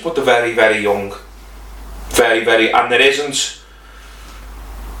players, but they're very, very young. Very, very, and there isn't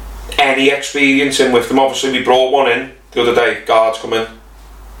any experience in with them. Obviously we brought one in the other day, guards come in.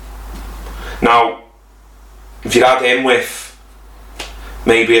 Now, if you'd had him with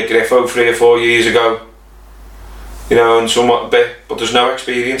maybe a Griffo 3 or 4 years ago, you know, and somewhat a bit, but there's no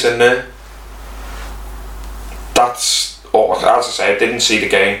experience in there. That's all. As I say, I didn't see the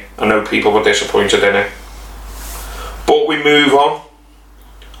game. I know people were disappointed in it, but we move on.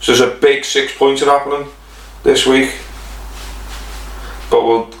 So there's a big 6-pointer happening this week, but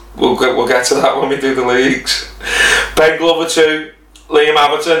we'll get to that when we do the leagues. Ben Glover 2, Liam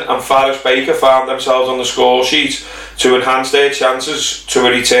Aberton and Faris Baker found themselves on the score sheet to enhance their chances to a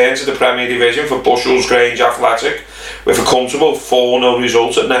return to the Premier Division for Bushels Grange Athletic with a comfortable 4-0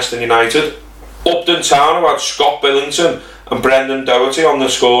 result at Neston United. Upton Town, who had Scott Billington and Brendan Doherty on the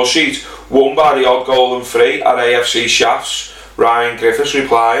score sheet, won by the odd goal and free at AFC Shafts. Ryan Griffiths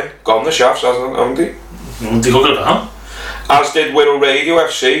replying, gone the Shafts, haven't he? As did Wirral Radio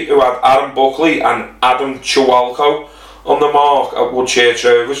FC, who had Aaron Buckley and Adam Chewalko on the mark at Woodchurch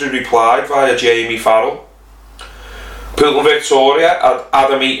Rovers, who replied via Jamie Farrell. Poulton Victoria had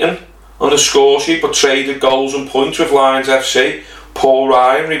Adam Eaton on the score sheet but traded goals and points with Lions FC. Paul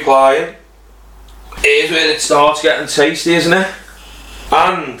Ryan replying, here's where it starts getting tasty, isn't it?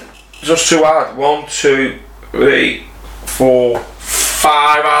 And just to add, 1, 2, 3, 4,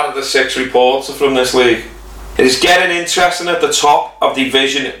 5 out of the 6 reports are from this league. It is getting interesting at the top of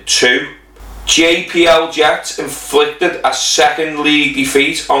Division 2. JPL Jets inflicted a second league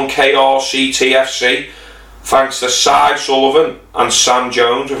defeat on KRC TFC thanks to Cy Sullivan and Sam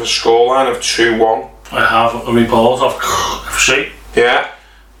Jones with a scoreline of 2-1. I have a report of FC. Yeah.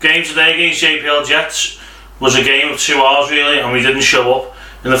 Game today against JPL Jets was a game of 2 hours really, and we didn't show up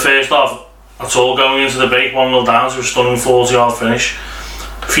in the first half at all going into the break. 1-0 down to a stunning 40-yard finish.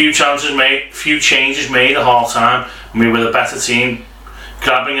 Few changes made, few changes made at half time, and we were the better team,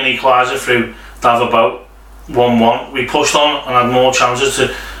 grabbing an equaliser through to have about 1-1. We pushed on and had more chances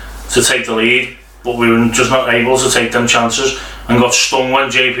to take the lead, but we were just not able to take them chances and got stung when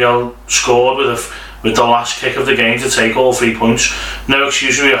JPL scored with the last kick of the game to take all 3 points. No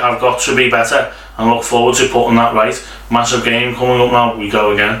excuse, we have got to be better and look forward to putting that right. Massive game coming up now, we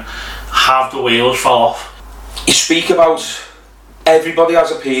go again. Have the wheels fall off. You speak about everybody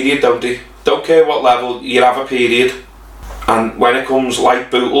has a period, don't they? Don't care what level, you have a period. And when it comes like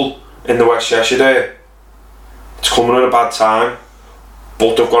Bootle in the West Cheshire there, it's coming at a bad time.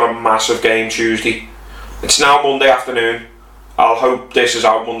 But they've got a massive game Tuesday. It's now Monday afternoon. I'll hope this is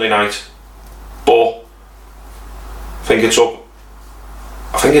out Monday night. But think it's up.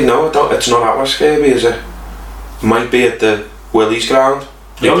 I think it's not at West Kirby, is it? It might be at the Willie's ground.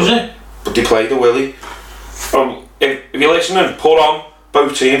 Yeah, is it? But they play the Willie. If you're listening, put on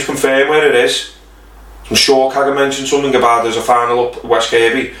both teams, confirm where it is. I'm sure Kagger mentioned something about there's a final up West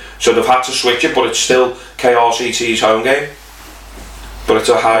Kirby, so they've had to switch it, but it's still KRCT's home game. But it's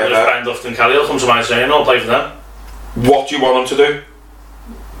a higher level. If Ben Duffton Kelly will come to my zone, I'll play for them. What do you want them to do?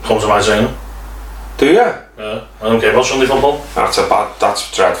 Come to my zone. Do you? Yeah, I don't care about Sunday football.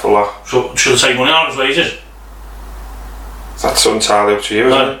 That's dreadful, that. So, should I take money out of his wages? That's entirely up to you,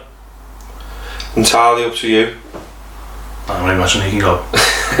 isn't it? Entirely up to you. I'm really messing, he can go.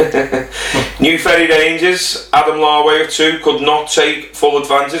 New Ferry Rangers, Adam Larway of 2, could not take full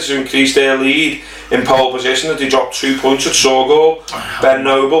advantage to increase their lead in pole position as they dropped 2 points at Sorgall. Ben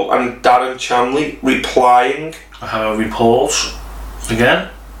Noble and Darren Chamley replying. I have a report again.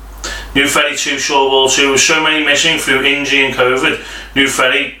 New Ferry 2, Sorgall 2, with so many missing through injury and COVID. New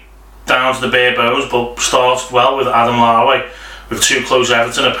Ferry down to the bare bones, but started well with Adam Larway with 2 close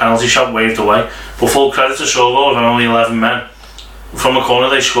Everton, a penalty shot waved away. But full credit to Sorgall with only 11 men. From a corner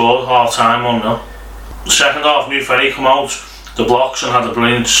they scored half time 1-0. Second half, New Ferry come out the blocks and had a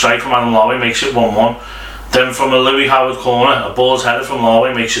brilliant strike from Adam Larway, makes it 1-1. Then from a Louis Howard corner, a ball's headed from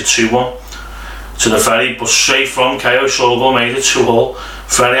Larway makes it 2-1 to the Ferry, but straight from KO Sorgall made it 2-all.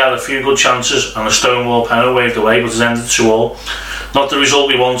 Ferry had a few good chances and a Stonewall penalty waved away, but it ended 2-all. Not the result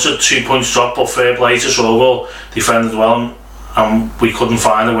we wanted, 2 points drop, but fair play to Sorgall, defended well and we couldn't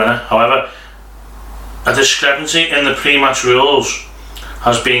find a winner. However, a discrepancy in the pre-match rules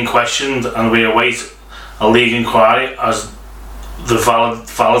has been questioned and we await a league inquiry as the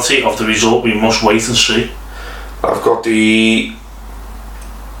validity of the result we must wait and see. I've got the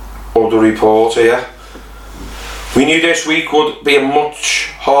other report here. We knew this week would be a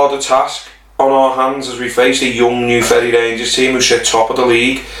much harder task on our hands as we faced a young New Ferry Rangers team who sit top of the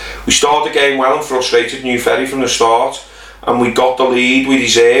league. We started the game well and frustrated New Ferry from the start, and we got the lead we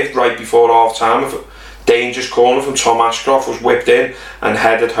deserved right before half time. A dangerous corner from Tom Ashcroft was whipped in and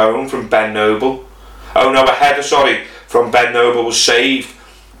headed home from Ben Noble. A header from Ben Noble was saved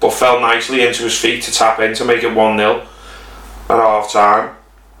but fell nicely into his feet to tap in to make it 1-0 at half time.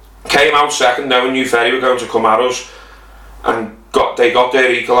 Came out second knowing New Ferry were going to come at us, and they got their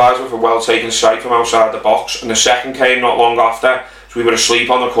equaliser with a well taken strike from outside the box, and the second came not long after, so we were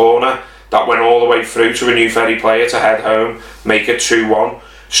asleep on the corner that went all the way through to a New Ferry player to head home, make it 2-1.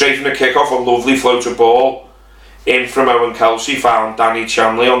 Straight from the kick-off, a lovely floated ball in from Owen Kelsey found Danny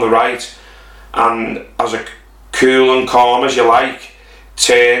Chamley on the right, and as a cool and calm as you like,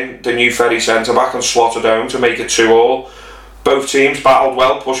 turned the New Ferry centre-back and slotted home to make it 2-all. Both teams battled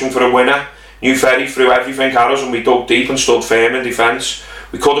well, pushing for a winner. New Ferry threw everything at us and we dug deep and stood firm in defence.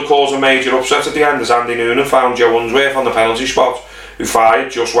 We could have caused a major upset at the end as Andy Noonan found Joe Unsworth on the penalty spot, who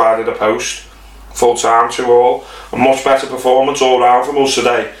fired just wide of the post. Full time 2-all. A much better performance all round from us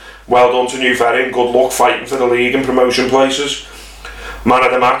today. Well done to New Ferry and good luck fighting for the league and promotion places. Man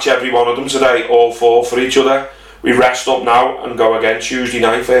of the match, every one of them today, all 4 for each other. We rest up now and go again Tuesday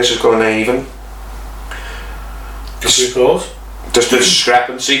night versus Glenavon. Just the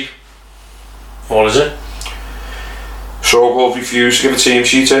discrepancy. What is it? Sorgall refused to give a team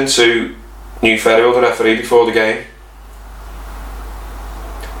sheet in to New Ferry or the referee before the game.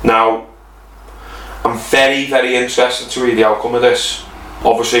 Now, I'm very, very interested to read the outcome of this.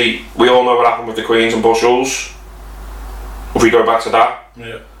 Obviously, we all know what happened with the Queens and Bushels. If we go back to that,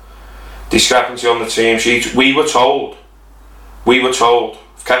 yeah. Discrepancy on the team sheet. We were told,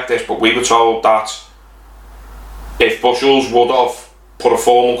 I've kept this, but we were told that if Bushels would have put a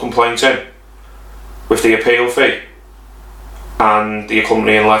formal complaint in with the appeal fee and the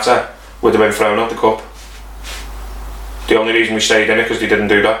accompanying letter, would have been thrown at the cup. The only reason we stayed in it because they didn't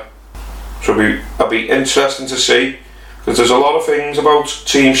do that. So it'll be interesting to see, because there's a lot of things about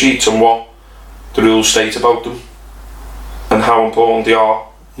team sheets and what the rules state about them and how important they are.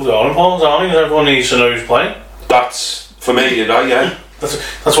 They are important, aren't they? Because everyone needs to know who's playing. That's, for me, you know, yeah.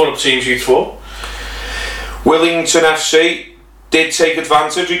 That's what a team sheet's for. Willington FC did take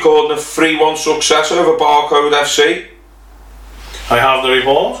advantage, recording a 3-1 success over Barcode FC. I have the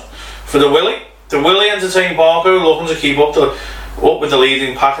report. For the Willie entertained Barcode, looking to keep up with the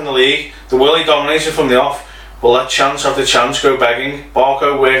leading pack in the league. The Willie dominated from the off, but let chance after chance go begging.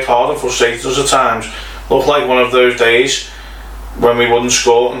 Barcode worked hard and frustrated us at times. Looked like one of those days when we wouldn't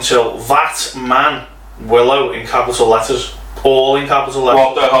score until that man Willow in capital letters. All in capital letters.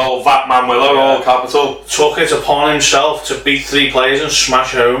 What the whole that man Willow, all capital. Took it upon himself to beat 3 players and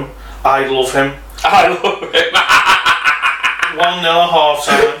smash home. I love him. 1-0 at half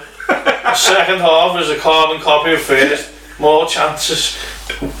time. Second half is a carbon copy of first. More chances.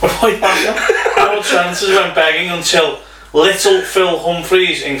 More chances when begging until little Phil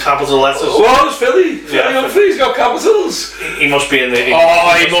Humphreys in capital letters. What was Philly? Philly Humphreys got capitals. He must be in the.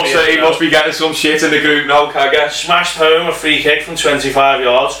 He must be getting some shit in the group now, can't get. Smashed home a free kick from 25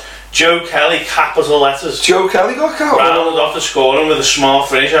 yards. Joe Kelly, capital letters. Joe Kelly got capitals. Rounded off the scoring with a small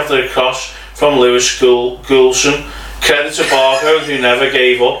finish after a cross from Lewis Goulson. Credit to Barco, who never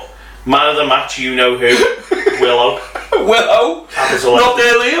gave up. Man of the match, you know who. Willow. Willow? Capital Not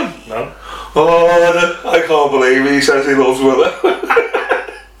letters. there, Liam? No. Oh, I can't believe he says he loves Willow.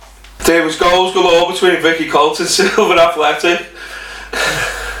 There was goals galore between Vicky Colt and Silver Athletic.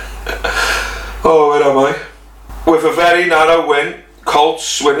 Oh, where am I? With a very narrow win,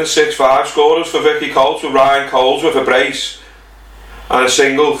 Colts winning 6-5. Scorers for Vicky Colt were Ryan Coles with a brace and a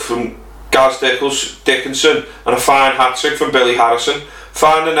single from Gaz Dickinson and a fine hat-trick from Billy Harrison.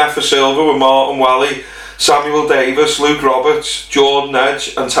 Finding net for Silver were Martin Wally, Samuel Davis, Luke Roberts, Jordan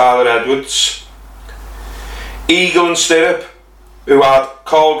Edge and Tyler Edwards. Eagle and Stirrup, who had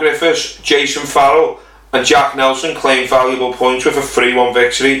Carl Griffiths, Jason Farrell and Jack Nelson, claimed valuable points with a 3-1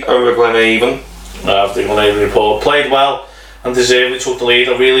 victory over Glenavon. The Glenavon report played well and deservedly took the lead.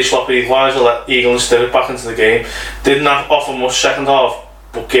 A really sloppy equaliser let Eagle and Stirrup back into the game. Didn't offer much second half,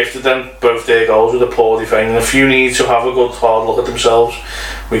 but gifted them both their goals with a poor defending. A few need to have a good hard look at themselves.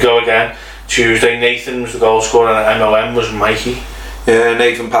 We go again. Tuesday, Nathan was the goal scorer and MOM was Mikey. Yeah,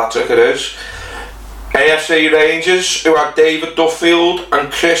 Nathan Patrick it is. AFC Rangers, who had David Duffield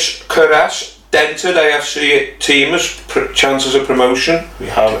and Chris Caress, dented AFC teamers' chances of promotion. We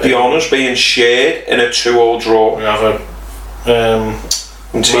have the honours being shared in a 2-2 draw. We have a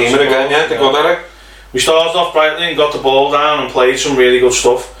teamer again, yeah, they're good at it. We started off brightly and got the ball down and played some really good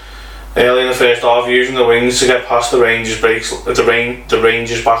stuff early in the first half, using the wings to get past the Rangers the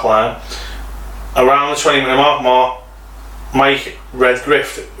Rangers back line. Around the 20-minute mark, Mike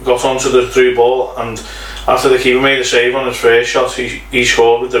Redgriff got onto the through ball, and after the keeper made a save on his first shot, he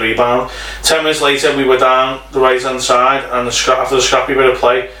scored with the rebound. 10 minutes later, we were down the right hand side, and after the scrappy bit of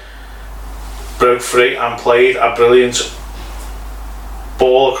play, broke free and played a brilliant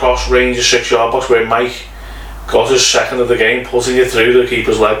ball across Rangers 6-yard box where Mike got his second of the game, putting it through the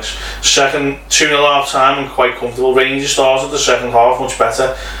keeper's legs. Second, 2-0 half time and quite comfortable. Rangers started the second half much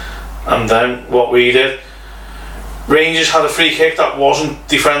better, and then what we did, Rangers had a free kick that wasn't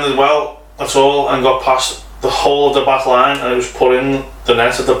defended well at all and got past the whole of the back line, and it was put in the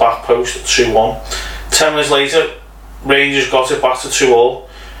net at the back post at 2-1. 10 minutes later, Rangers got it back to 2-2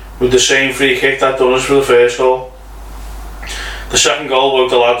 with the same free kick that done us for the first goal. The second goal woke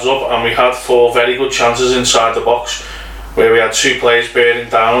the lads up, and we had 4 very good chances inside the box where we had 2 players bearing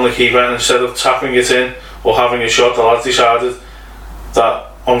down on the keeper, and instead of tapping it in or having a shot, the lads decided that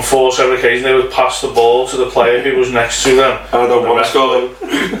on 4 separate occasions they would pass the ball to the player who was next to them.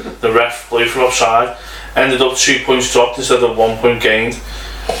 The ref blew for offside. Ended up 2 points dropped instead of 1 point gained.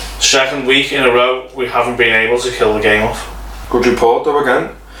 Second week in a row we haven't been able to kill the game off. Good report though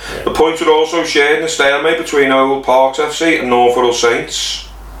again. Yeah. The points were also shared in a stalemate between Oval Parks FC and Northfield Saints.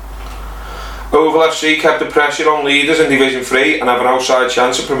 Oval FC kept the pressure on leaders in Division 3 and have an outside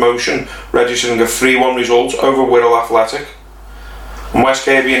chance of promotion, registering a 3-1 result over Wirral Athletic. And West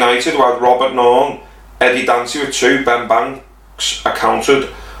Kirby United, who had Robert Norn, Eddie Dancy with 2, Ben Banks accounted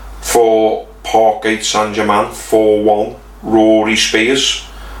for Parkgate Saint-Germain 4-1, Rory Spears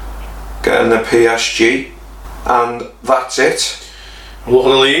getting the PSG, and that's it. Look at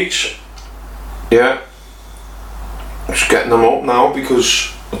the leagues. Yeah, just getting them up now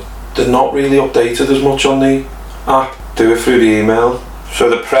because they're not really updated as much on the app. Do it through the email. So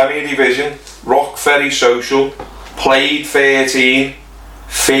the Premier Division, Rock Ferry Social played 13,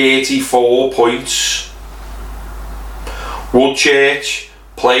 34 points. Woodchurch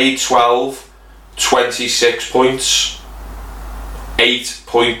played 12, 26 points. 8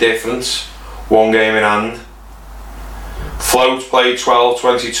 point difference, 1 game in hand. Float played 12,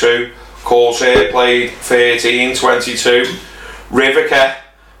 22. Corsair played 13, 22. Rivercare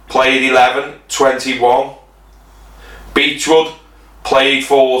played 11, 21. Beechwood played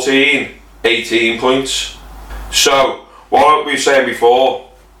 14, 18 points. So, what we were saying before,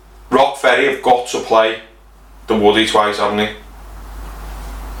 Rock Ferry have got to play the Woody twice, haven't they?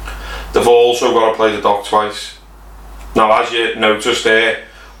 They've also got to play the Dock twice. Now, as you noticed there,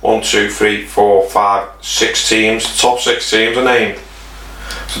 1, 2, 3, 4, 5, 6 teams, top 6 teams are named.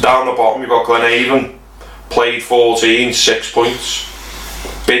 So down the bottom you've got Glenavon, played 14, 6 points.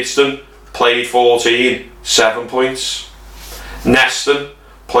 Bidston, played 14, 7 points. Neston,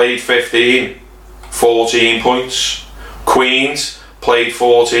 played 15, 14 points. Queens, played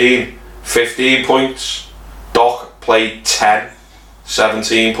 14, 15 points. Doc played 10,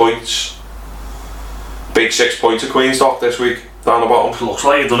 17 points. Big 6 points of Queen's Dock this week, down the bottom. Looks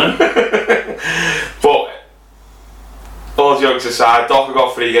like you've done it. But, all jokes aside, Doc have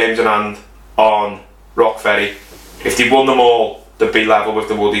got 3 games in hand on Rock Ferry. If they won them all, they'd be level with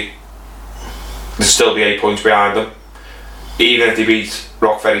the Woody. They'd still be 8 points behind them. Even if they beat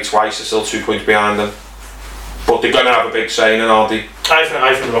Rock Ferry twice, they're still 2 points behind them. But they're going to have a big say in it, aren't they?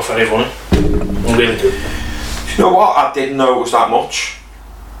 I think Rock Ferry have won it. Really good. You know what? I didn't know it was that much.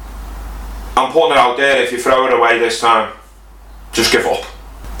 I'm putting it out there, if you throw it away this time, just give up.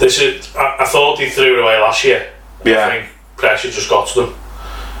 I thought they threw it away last year. Yeah. I think pressure just got to them.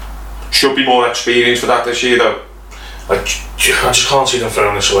 Should be more experience for that this year though. I just can't see them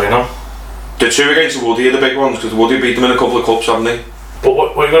throwing this away now. The 2 against the Woody are the big ones, because Woody beat them in a couple of cups, haven't they? But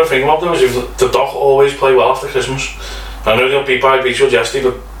what you got to think about though is if the Dock always play well after Christmas. I know they'll beat by Beachwood yesterday,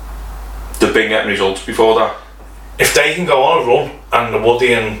 but They've been getting results before that. if they can go on a run and the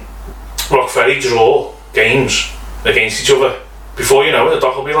Woody and Rock Ferry draw games against each other, before you know it, the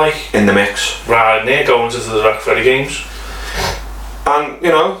Dock will be like In the mix. right near going to the Rock Ferry games. And, you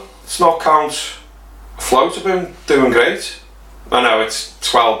know, let's not count Float have been doing great. I know it's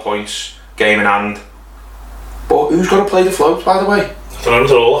 12 points, game in hand. But who's going to play the Float, by the way? I don't know,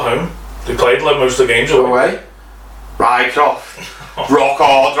 they're all at home. They played like most of the games Away? Rycroft. Rock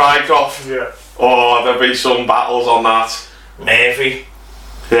hard Rycroft. Yeah. Oh, there'll be some battles on that. Murphy.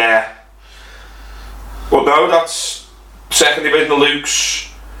 Yeah. But no, that's second division of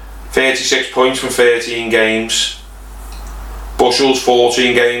Luke's. 36 points from 13 games. Bushells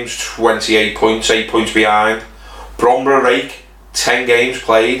 14 games, 28 points, 8 points behind. Bromborough Rake, 10 games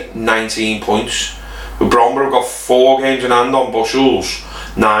played, 19 points. But Bromborough have got 4 games in hand on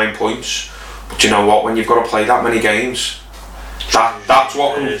Bushells, 9 points. But you know what, when you've got to play that many games, that's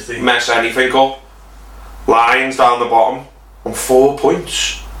what can mess anything up. Lions down the bottom on 4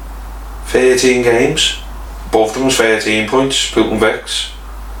 points, 13 games. Both of them's 13 points, Poulton Vicks.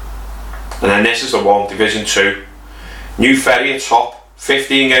 And then this is the one, Division 2. New Ferry at top,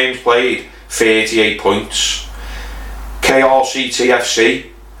 15 games played, 38 points. KRCTFC,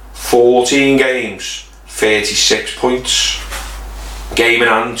 14 games, 36 points. Game in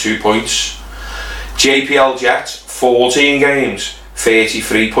hand, 2 points. JPL Jets, 14 games,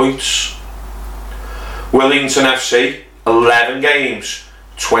 33 points. Wellington FC, 11 games,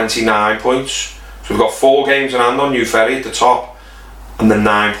 29 points. So we've got 4 games in hand on New Ferry at the top, and then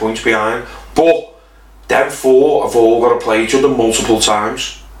 9 points behind. But them 4 have all got to play each other multiple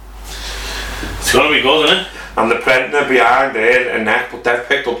times. It's going to be good, isn't it? And the Prenton are behind there and neck, but they've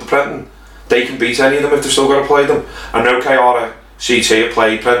picked up the Prenton. They can beat any of them if they've still got to play them. I know Kayara CT have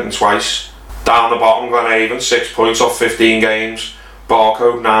played Prenton twice. Down the bottom, Glenhaven, 6 points off 15 games.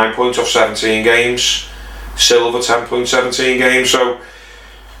 Barcode, 9 points off 17 games. Silver, 10 points, 17 games. So,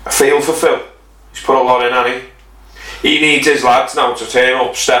 I feel for Phil. He's put a lot in, hasn't he? He needs his lads now to turn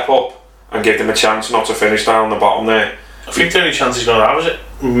up, step up, and give them a chance not to finish down the bottom there. I think the only chance he's going to have is it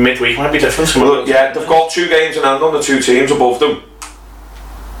midweek might be different. Well, yeah, they've got 2 games in hand on the 2 teams above them,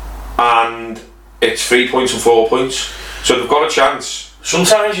 and it's 3 points and 4 points, so they've got a chance.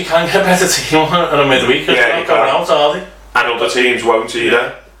 Sometimes you can get a better team on a midweek. Yeah, not going out, are they? And other teams won't either.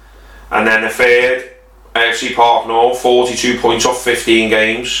 Yeah. And then the third, AFC Park North, 42 points off 15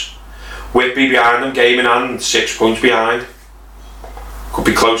 games. Whitby behind them, game in hand, 6 points behind. Could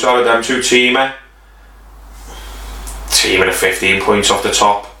be close out of them 2. Teamer at 15 points off the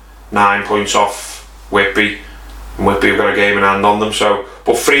top, 9 points off Whitby, and Whitby have got a game in hand on them. So,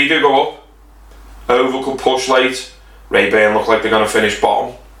 but 3 do go up. Oval could push late. Rayburn look like they're going to finish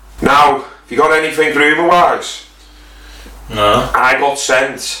bottom. Now, have you got anything rumour wise? No. I got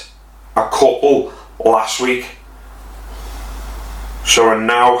sent a couple last week, so I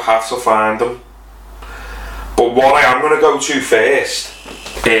now have to find them. But what I am going to go to first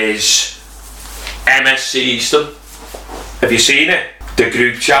is MSC Easton. Have you seen it? The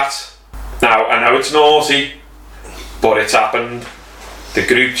group chat. Now, I know it's naughty, but it's happened. The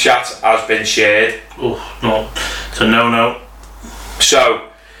group chat has been shared. Oh, no. It's a no-no. So,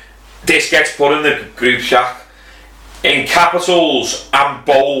 this gets put in the group chat in capitals and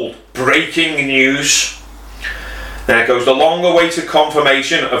bold. Breaking news. Then it goes, the long-awaited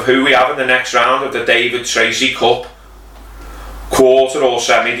confirmation of who we have in the next round of the David Tracy Cup. Quarter or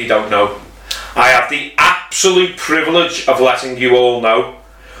semi, they don't know. I have the absolute privilege of letting you all know.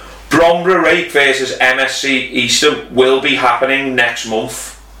 Bromborough Rake versus MSC Easton will be happening next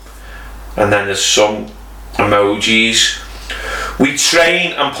month. And then there's some emojis. We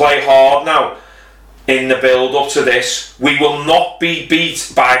train and play hard now in the build up to this. We will not be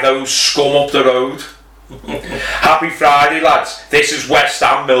beat by those scum up the road. Happy Friday, lads. This is West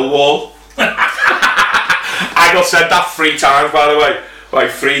Ham Millwall. I got said that 3 times, by the way, by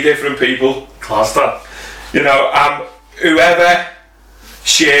 3 different people. Class that. You know, whoever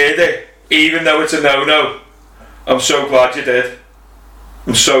shared it, even though it's a no-no, I'm so glad you did.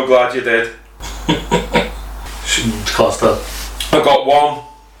 I'm so glad you did. Class that. I got one.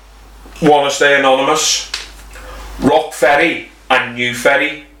 Want to stay anonymous. Rock Ferry and New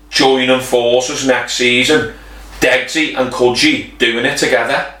Ferry joining forces next season. Degsy and Kudgy doing it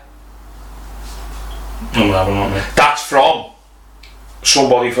together. I'm having on me. That's from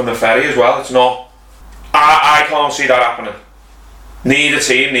somebody from the Ferry as well. It's not. I can't see that happening. Neither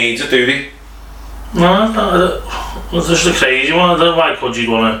team needs it, do they? No, it's just a crazy one. I don't know why Kudgy'd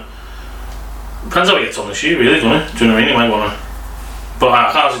want to. Depends how he gets on the shoe, really, doesn't it? Do you know what I mean? He might want to. But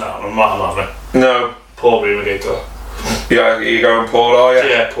I can't see that happening. I'm having it. No. Poor Rumogator. Yeah, you're going poor, are you?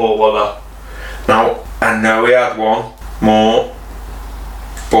 Yeah, poor one that. Now, I know we had one more,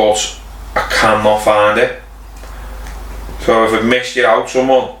 but I cannot find it. So if I've missed you out,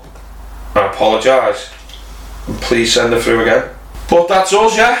 someone, I apologise. And please send it through again. But that's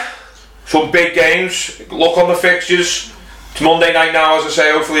us, yeah. Some big games. Look on the fixtures. It's Monday night now, as I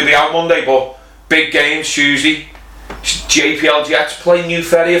say. Hopefully it'll be out Monday, but big games Tuesday. JPL Jets play New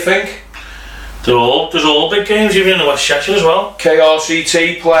Ferry, I think. There's all big games, even in the West Cheshire as well.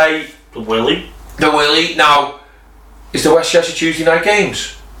 KRCT play The Willie. Now, is the West Cheshire Tuesday night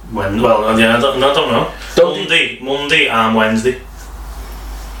games? When? Well, yeah, I don't know. Monday and Wednesday.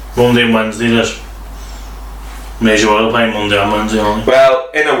 Monday and Wednesday, there's Major Oil playing Monday and Wednesday, aren't they? Well,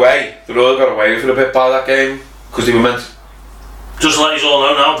 in a way, the Royal got away with it a bit by that game, because they were meant. Just to let you all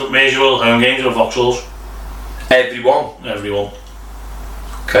know now that Major Oil home games are Vauxhalls. Everyone.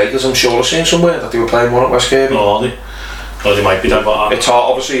 Okay, because I'm sure I've seen somewhere that they were playing one at West Kirby. Oh, are they? Oh, they might be that, but it's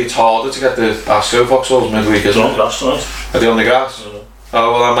hard, obviously it's harder to get the Astro Vauxhalls midweek, isn't it? Grass tonight. Are they on the grass?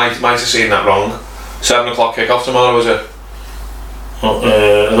 Oh well, I might have seen that wrong. 7 o'clock kick-off tomorrow, is it? I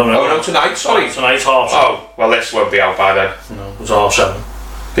don't know. Oh no, tonight, sorry. Tonight's half 7. Oh, well this won't be out by then. No, it's half 7.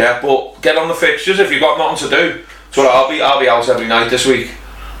 Yeah, but get on the fixtures if you've got nothing to do. So I'll be out every night this week.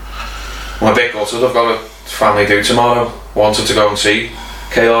 I'm a bit gutted, I've got a family do tomorrow. Wanted to go and see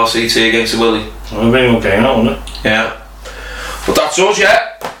KRCT against the Willie. It'll be a good game, won't it? Yeah. But that's us,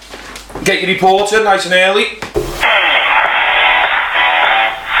 yeah. Get your report in nice and early.